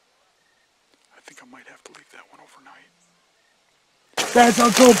 I think I might have to leave that one overnight. That's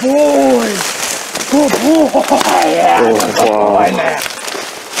a good boy. Good boy. Yeah, that's a good boy, man.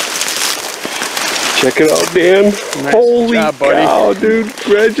 Check it out, Dan. Nice Holy job, buddy. cow, dude.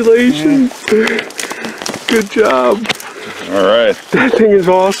 Congratulations. Good job. All right. That thing is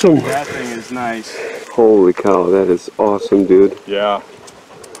awesome. That thing is nice. Holy cow, that is awesome, dude. Yeah.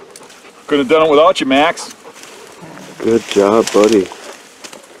 Couldn't have done it without you, Max. Good job, buddy.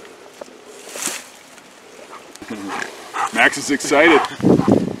 Max is excited.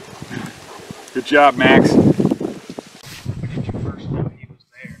 Good job, Max. When did you first know he was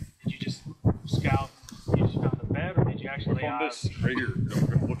there? Did you just scout? You just found the bed, or did you actually? I found this right here that we're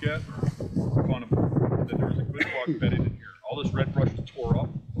going to look at. I found that there was a good buck bedded in here. All this red brush was tore up,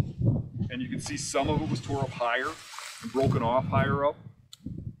 and you can see some of it was tore up higher and broken off higher up,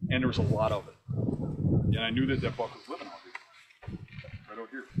 and there was a lot of it. And I knew that that buck was living out here, right out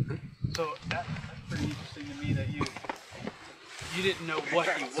here. So that's pretty interesting to me that you didn't know what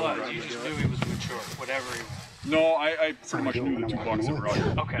he was. You just knew he was mature, whatever he was. No, I pretty much knew the two bucks that were out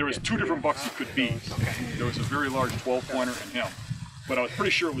here. Okay. There was two different bucks he could be. Okay. There was a very large 12-pointer and him. But I was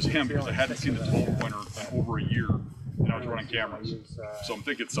pretty sure it was him because I hadn't seen the 12-pointer in over a year, and I was running cameras. So I'm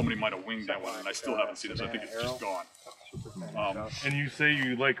thinking somebody might have winged that one, and I still haven't seen it, so I think it's just gone. And you say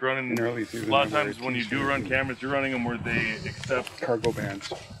you like running, a lot of times when you do run cameras, you're running them where they accept cargo bands,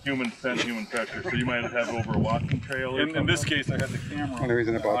 human scent, human pressure. So you might have over a walking trail or In this case, I had the camera Only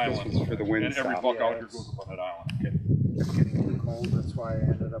reason on the about this island, was for the wind and every stop. buck out here goes up on that island. It's getting cold, that's why I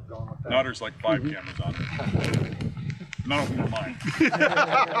ended up going with that. Now there's like 5 cameras on it. None of them are mine.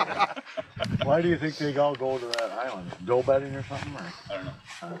 Why do you think they all go to that island? Doe bedding or something? Or? I don't know.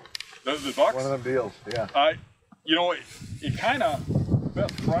 The bucks? One of them deals, yeah. You know, it kind of,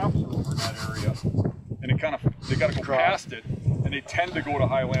 best crops are over in that area, and it kind of, they got to go past it, and they tend to go to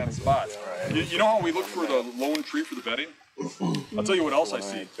highland spots. You know how we look for the lone tree for the bedding? I'll tell you what else I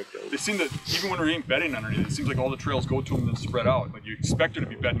see. They seem to, even when there ain't bedding underneath, it seems like all the trails go to them and then spread out. Like you expect there to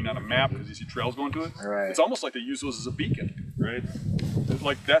be bedding on a map because you see trails going to it. Right. It's almost like they use those as a beacon, right?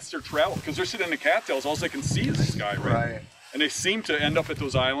 Like that's their travel, because they're sitting in the cattails, all they can see is the sky, right? Right. And they seem to end up at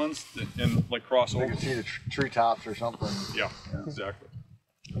those islands and like cross over. You can see the treetops or something. Yeah, exactly.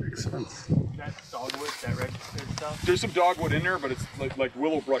 Makes sense. That's dogwood, that red stuff? There's some dogwood in there, but it's like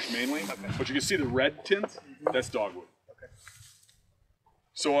willow brush mainly. Okay. But you can see the red tint, that's dogwood. Okay.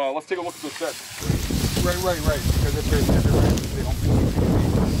 So let's take a look at the set. Right. Because if they don't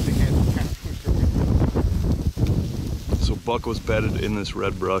they can't kind of push their way. So buck was bedded in this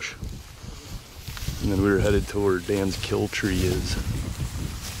red brush. And then we were headed to where Dan's kill tree is.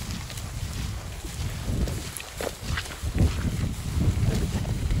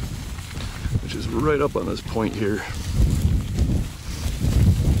 Which is right up on this point here.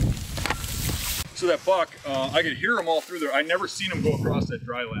 So that buck, I could hear him all through there. I never seen him go across that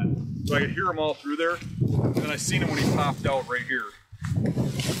dry land. So I could hear him all through there. And then I seen him when he popped out right here.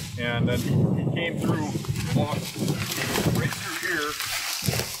 And then he came through, walked right through here.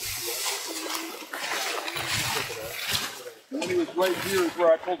 And when he was right here is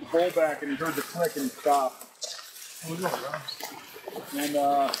where I pulled the bull back and he heard the click and he stopped. And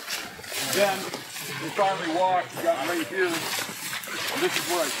then he finally walked, he got right here. And this is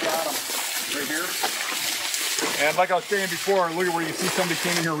where I shot him, right here. And like I was saying before, look at where you see somebody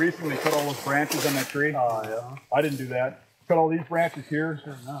came in here recently, cut all those branches on that tree. Oh, yeah. I didn't do that. Cut all these branches here.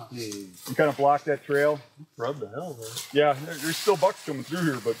 You kind of blocked that trail. Rub the hell, man. Yeah, there's still bucks coming through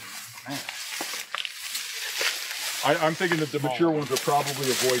here, but man. I'm thinking that the mature ones are probably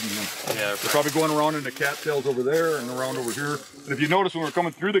avoiding him. Yeah, they're probably going around in the cattails over there and around over here. And if you notice when we're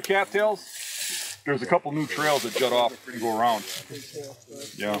coming through the cattails, there's a couple new trails that jut off and go around.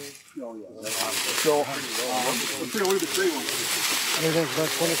 Yeah. So, let's take a look at the tree one. I think it's about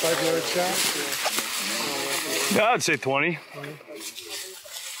 25-yard shot. Yeah, I'd say 20.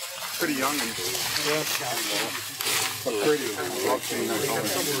 Pretty young. Yeah. But pretty. I've seen that one.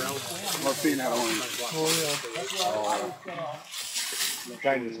 I've seen that one. Oh, yeah.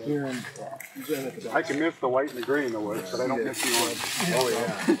 Kind of steering. I can miss the white and the gray in the woods, but I don't miss the orange. Oh,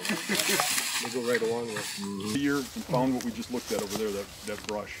 yeah. We'll go right along with. Here and found what we just looked at over there, that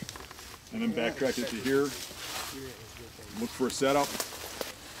brush. And then backtracked it to here. Look for a setup.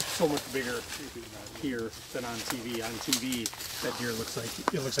 So much bigger here than on TV. On TV, that deer looks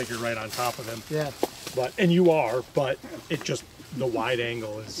like you're right on top of him. Yeah. And you are, but it just, the wide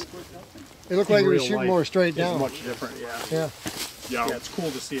angle is. It looked like it was shooting more straight down. It's much different, yeah. Yeah, it's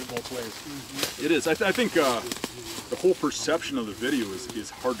cool to see it both ways. It is. I think the whole perception of the video is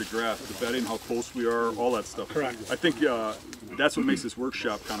hard to grasp. The bedding, how close we are, all that stuff. Correct. I think that's what makes this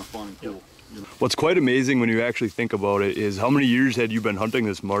workshop kind of fun and cool. What's quite amazing when you actually think about it is how many years had you been hunting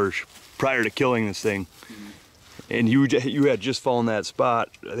this marsh prior to killing this thing? And you had just found that spot,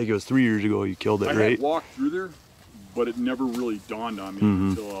 I think it was 3 years ago you killed it, I right? had walked through there, but it never really dawned on me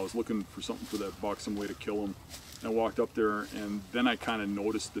until I was looking for something for that buck, some way to kill him. And I walked up there, and then I kind of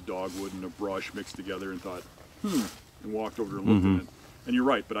noticed the dogwood and the brush mixed together and thought, and walked over and looked at it. And you're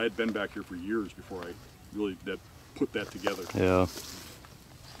right, but I had been back here for years before I really put that together. Yeah.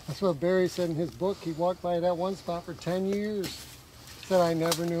 That's what Barry said in his book. He walked by that one spot for 10 years. Said, I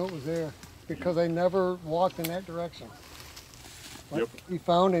never knew it was there because I never walked in that direction. But he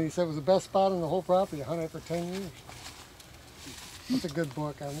found it. He said it was the best spot on the whole property. I hunted it for 10 years. It's a good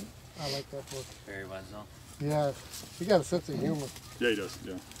book. I like that book. Barry Wenzel. Yeah, he got a sense of humor. Yeah, he does,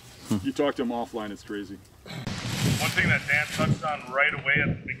 yeah. You talk to him offline, it's crazy. One thing that Dan touched on right away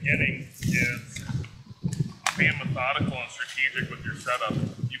at the beginning is being methodical and strategic with your setup.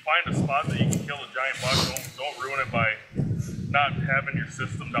 You find a spot that you can kill a giant buck, don't ruin it by not having your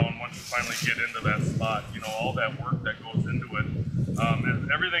system down once you finally get into that spot. You know, all that work that goes into it.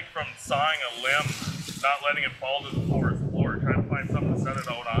 Everything from sawing a limb, not letting it fall to the forest floor, trying to find something to set it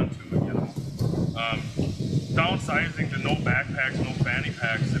out onto, you know. Downsizing to no backpacks, no fanny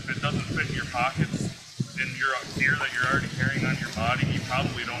packs. If it doesn't fit in your pockets, in your gear that you're already carrying on your body, you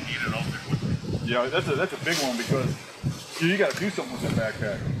probably don't need it out there with you. Yeah, that's a big one because you got to do something with that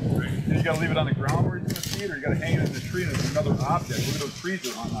backpack. Right? And you got to leave it on the ground where it's going to see it, or you got to hang it in the tree and it's another object. Look at those trees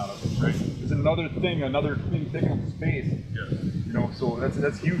they're hunting out of it, right? It's another thing taking up space. Yeah. You know, so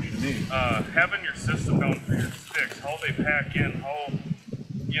that's huge to me. Having your system down for your sticks, how they pack in, how,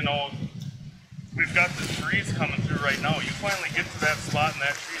 you know, we've got the trees coming through right now. You finally get to that spot in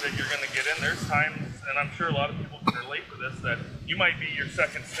that tree that you're going to get in. There's times, and I'm sure a lot of people can relate to this, that you might be your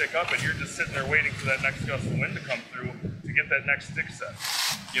second stick up and you're just sitting there waiting for that next gust of wind to come through to get that next stick set.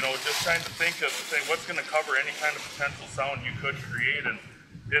 You know, just trying to think of, say, what's going to cover any kind of potential sound you could create. And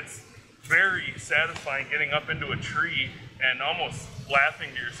it's very satisfying getting up into a tree and almost laughing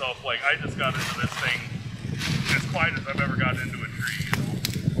to yourself like, I just got into this thing as quiet as I've ever gotten into a tree, you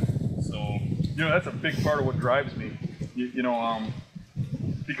know. So, you know, that's a big part of what drives me. You know,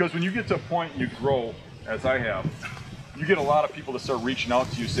 because when you get to a point you grow, as I have, you get a lot of people that start reaching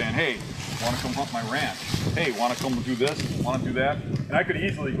out to you saying, hey, want to come hunt my ranch? Hey, want to come do this? Want to do that? And I could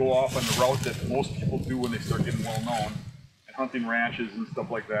easily go off on the route that most people do when they start getting well known and hunting ranches and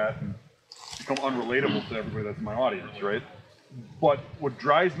stuff like that and become unrelatable to everybody that's in my audience, right? But what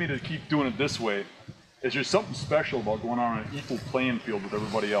drives me to keep doing it this way is there's something special about going on an equal playing field with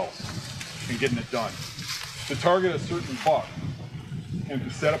everybody else and getting it done. To target a certain buck and to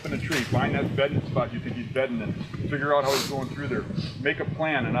set up in a tree, find that bedding spot you think he's bedding in, figure out how he's going through there, make a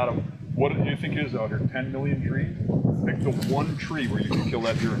plan, and out of what do you think is out here, 10 million trees? Pick the one tree where you can kill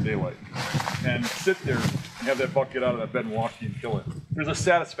that deer in daylight and sit there and have that buck get out of that bed and walk you and kill it. There's a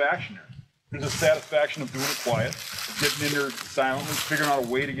satisfaction there. There's a satisfaction of doing it quiet, of getting in there silently, figuring out a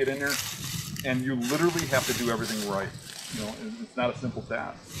way to get in there, and you literally have to do everything right. You know, it's not a simple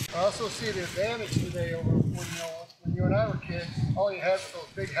task. I also see the advantage today over when you and I were kids. All you had was those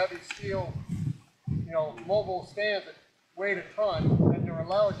big, heavy steel, mobile stands that weighed a ton, and they were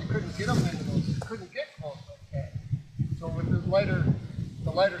loud. You couldn't get them into those. You couldn't get close like that. So with the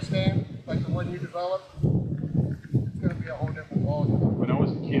lighter stand, like the one you developed, it's going to be a whole different ballgame. When I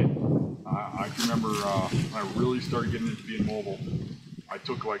was a kid, I can remember when I really started getting into being mobile. I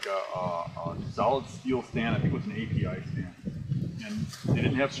took like a solid steel stand, I think it was an API stand, and they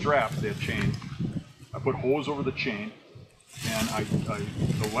didn't have straps, they had chains. I put hose over the chain, and I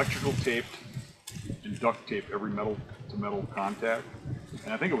electrical taped and duct taped every metal to metal contact,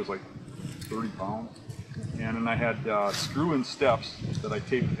 and I think it was like 30 pounds. And then I had screw-in steps that I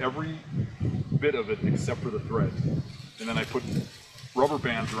taped every bit of it except for the threads. And then I put rubber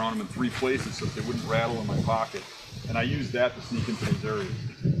bands around them in 3 places so that they wouldn't rattle in my pocket. And I used that to sneak into those areas.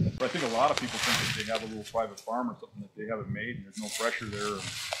 But I think a lot of people think that they have a little private farm or something that they haven't made and there's no pressure there.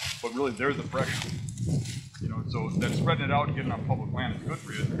 But really, there's the pressure. You know, so that spreading it out and getting on public land is good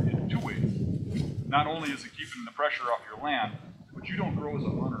for you in 2 ways. Not only is it keeping the pressure off your land, but you don't grow as a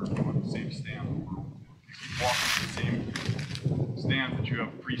hunter on the same stand over. You keep walking to the same stand that you have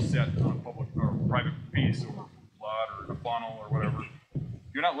preset on a public or private piece or lot or a funnel or whatever.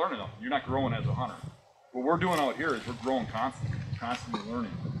 You're not learning them. You're not growing as a hunter. What we're doing out here is we're growing constantly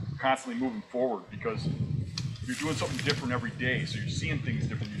learning, constantly moving forward because you're doing something different every day. So you're seeing things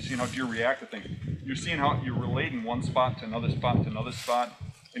different. You're seeing how deer react to things. You're seeing how you're relating one spot to another spot to another spot.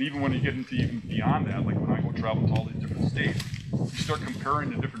 And even when you get into even beyond that, like when I go travel to all these different states, you start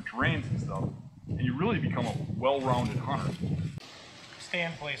comparing the different terrains and stuff, and you really become a well-rounded hunter.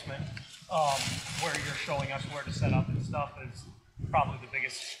 Stand placement. where you're showing us where to set up and stuff is probably the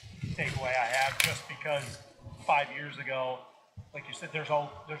biggest takeaway I have, just because 5 years ago, like you said, there's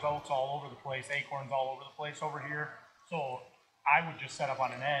oats all over the place, acorns all over the place over here. So I would just set up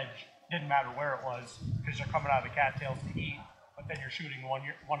on an edge, didn't matter where it was, because you're coming out of the cattails to eat, but then you're shooting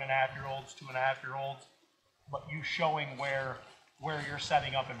 1.5-year-olds, 2.5-year-olds, but you showing where you're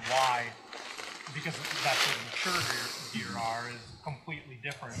setting up and why, because that's where the mature deer are, is completely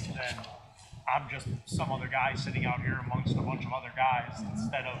different than I'm just some other guy sitting out here amongst a bunch of other guys,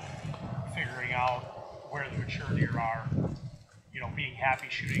 instead of figuring out where the mature deer are, you know, being happy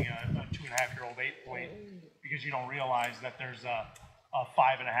shooting a 2.5-year-old 8-point, because you don't realize that there's a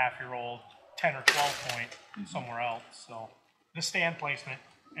 5.5-year-old 10 or 12 point somewhere else. So the stand placement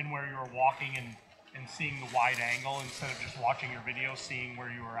and where you were walking and seeing the wide angle instead of just watching your video, seeing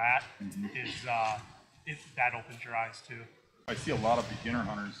where you were at, that opens your eyes too. I see a lot of beginner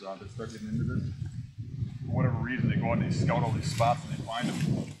hunters that start getting into this. For whatever reason, they go out and they scout all these spots and they find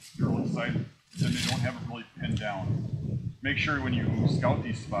them. They're real excited. Then they don't have it really pinned down. Make sure when you scout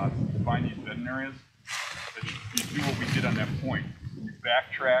these spots, you find these bedding areas, that you do what we did on that point. You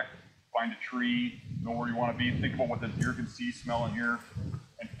backtrack, find a tree, know where you want to be, think about what the deer can see, smell, and hear,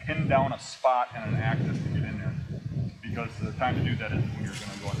 and pin down a spot and an access to get in there. Because the time to do that is when you're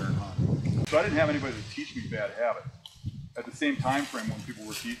going to go out there and hunt. So I didn't have anybody to teach me bad habits. At the same time frame when people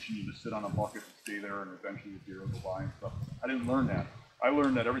were teaching you to sit on a bucket and stay there and eventually the deer would go by and stuff, I didn't learn that. I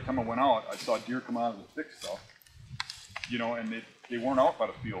learned that every time I went out, I saw deer come out of the thick stuff, you know, and they weren't out by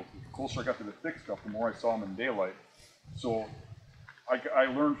the field. The closer I got to the thick stuff, the more I saw them in daylight. So I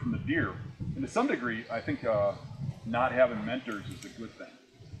learned from the deer. And to some degree, I think not having mentors is a good thing.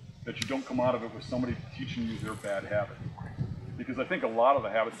 That you don't come out of it with somebody teaching you their bad habits. Because I think a lot of the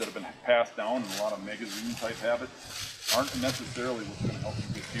habits that have been passed down and a lot of magazine type habits aren't necessarily what's going to help you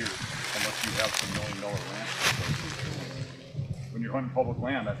get deer unless you have some $1 million ranch. When you're hunting public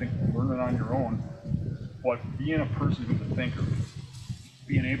land, I think learn it on your own, but being a person who's a thinker,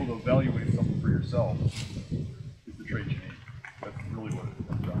 being able to evaluate something for yourself is the trait you need. That's really what it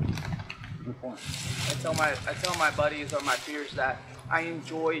comes down to. Good point. I tell my buddies or my peers that I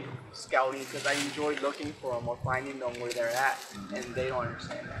enjoy scouting because I enjoy looking for them or finding them where they're at, and they don't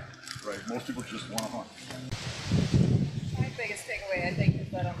understand that. Right. Most people just want to hunt. My biggest takeaway, I think, is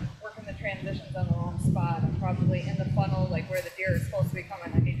that I'm working the transitions on the wrong spot. I'm probably in the funnel, like where the deer is supposed to be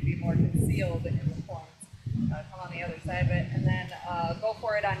coming. I need to be more concealed in the points. Come on the other side of it, and then go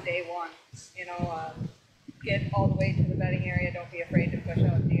for it on day one. You know, get all the way to the bedding area. Don't be afraid to push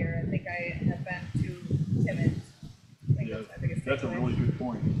out deer. I think I have been too timid. That's a really good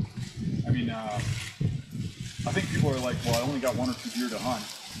point. I mean, I think people are like, well, I only got 1 or 2 deer to hunt.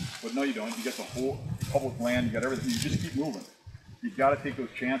 But no, you don't. You get the whole public land, you got everything. You just keep moving. You've got to take those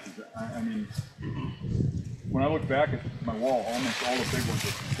chances. I mean, when I look back at my wall, almost all the big ones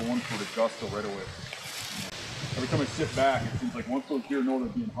are going for the gusto right away. Every time I sit back, it seems like once those deer know they're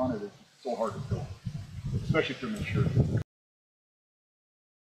being hunted, it's so hard to kill. Especially if they're mature.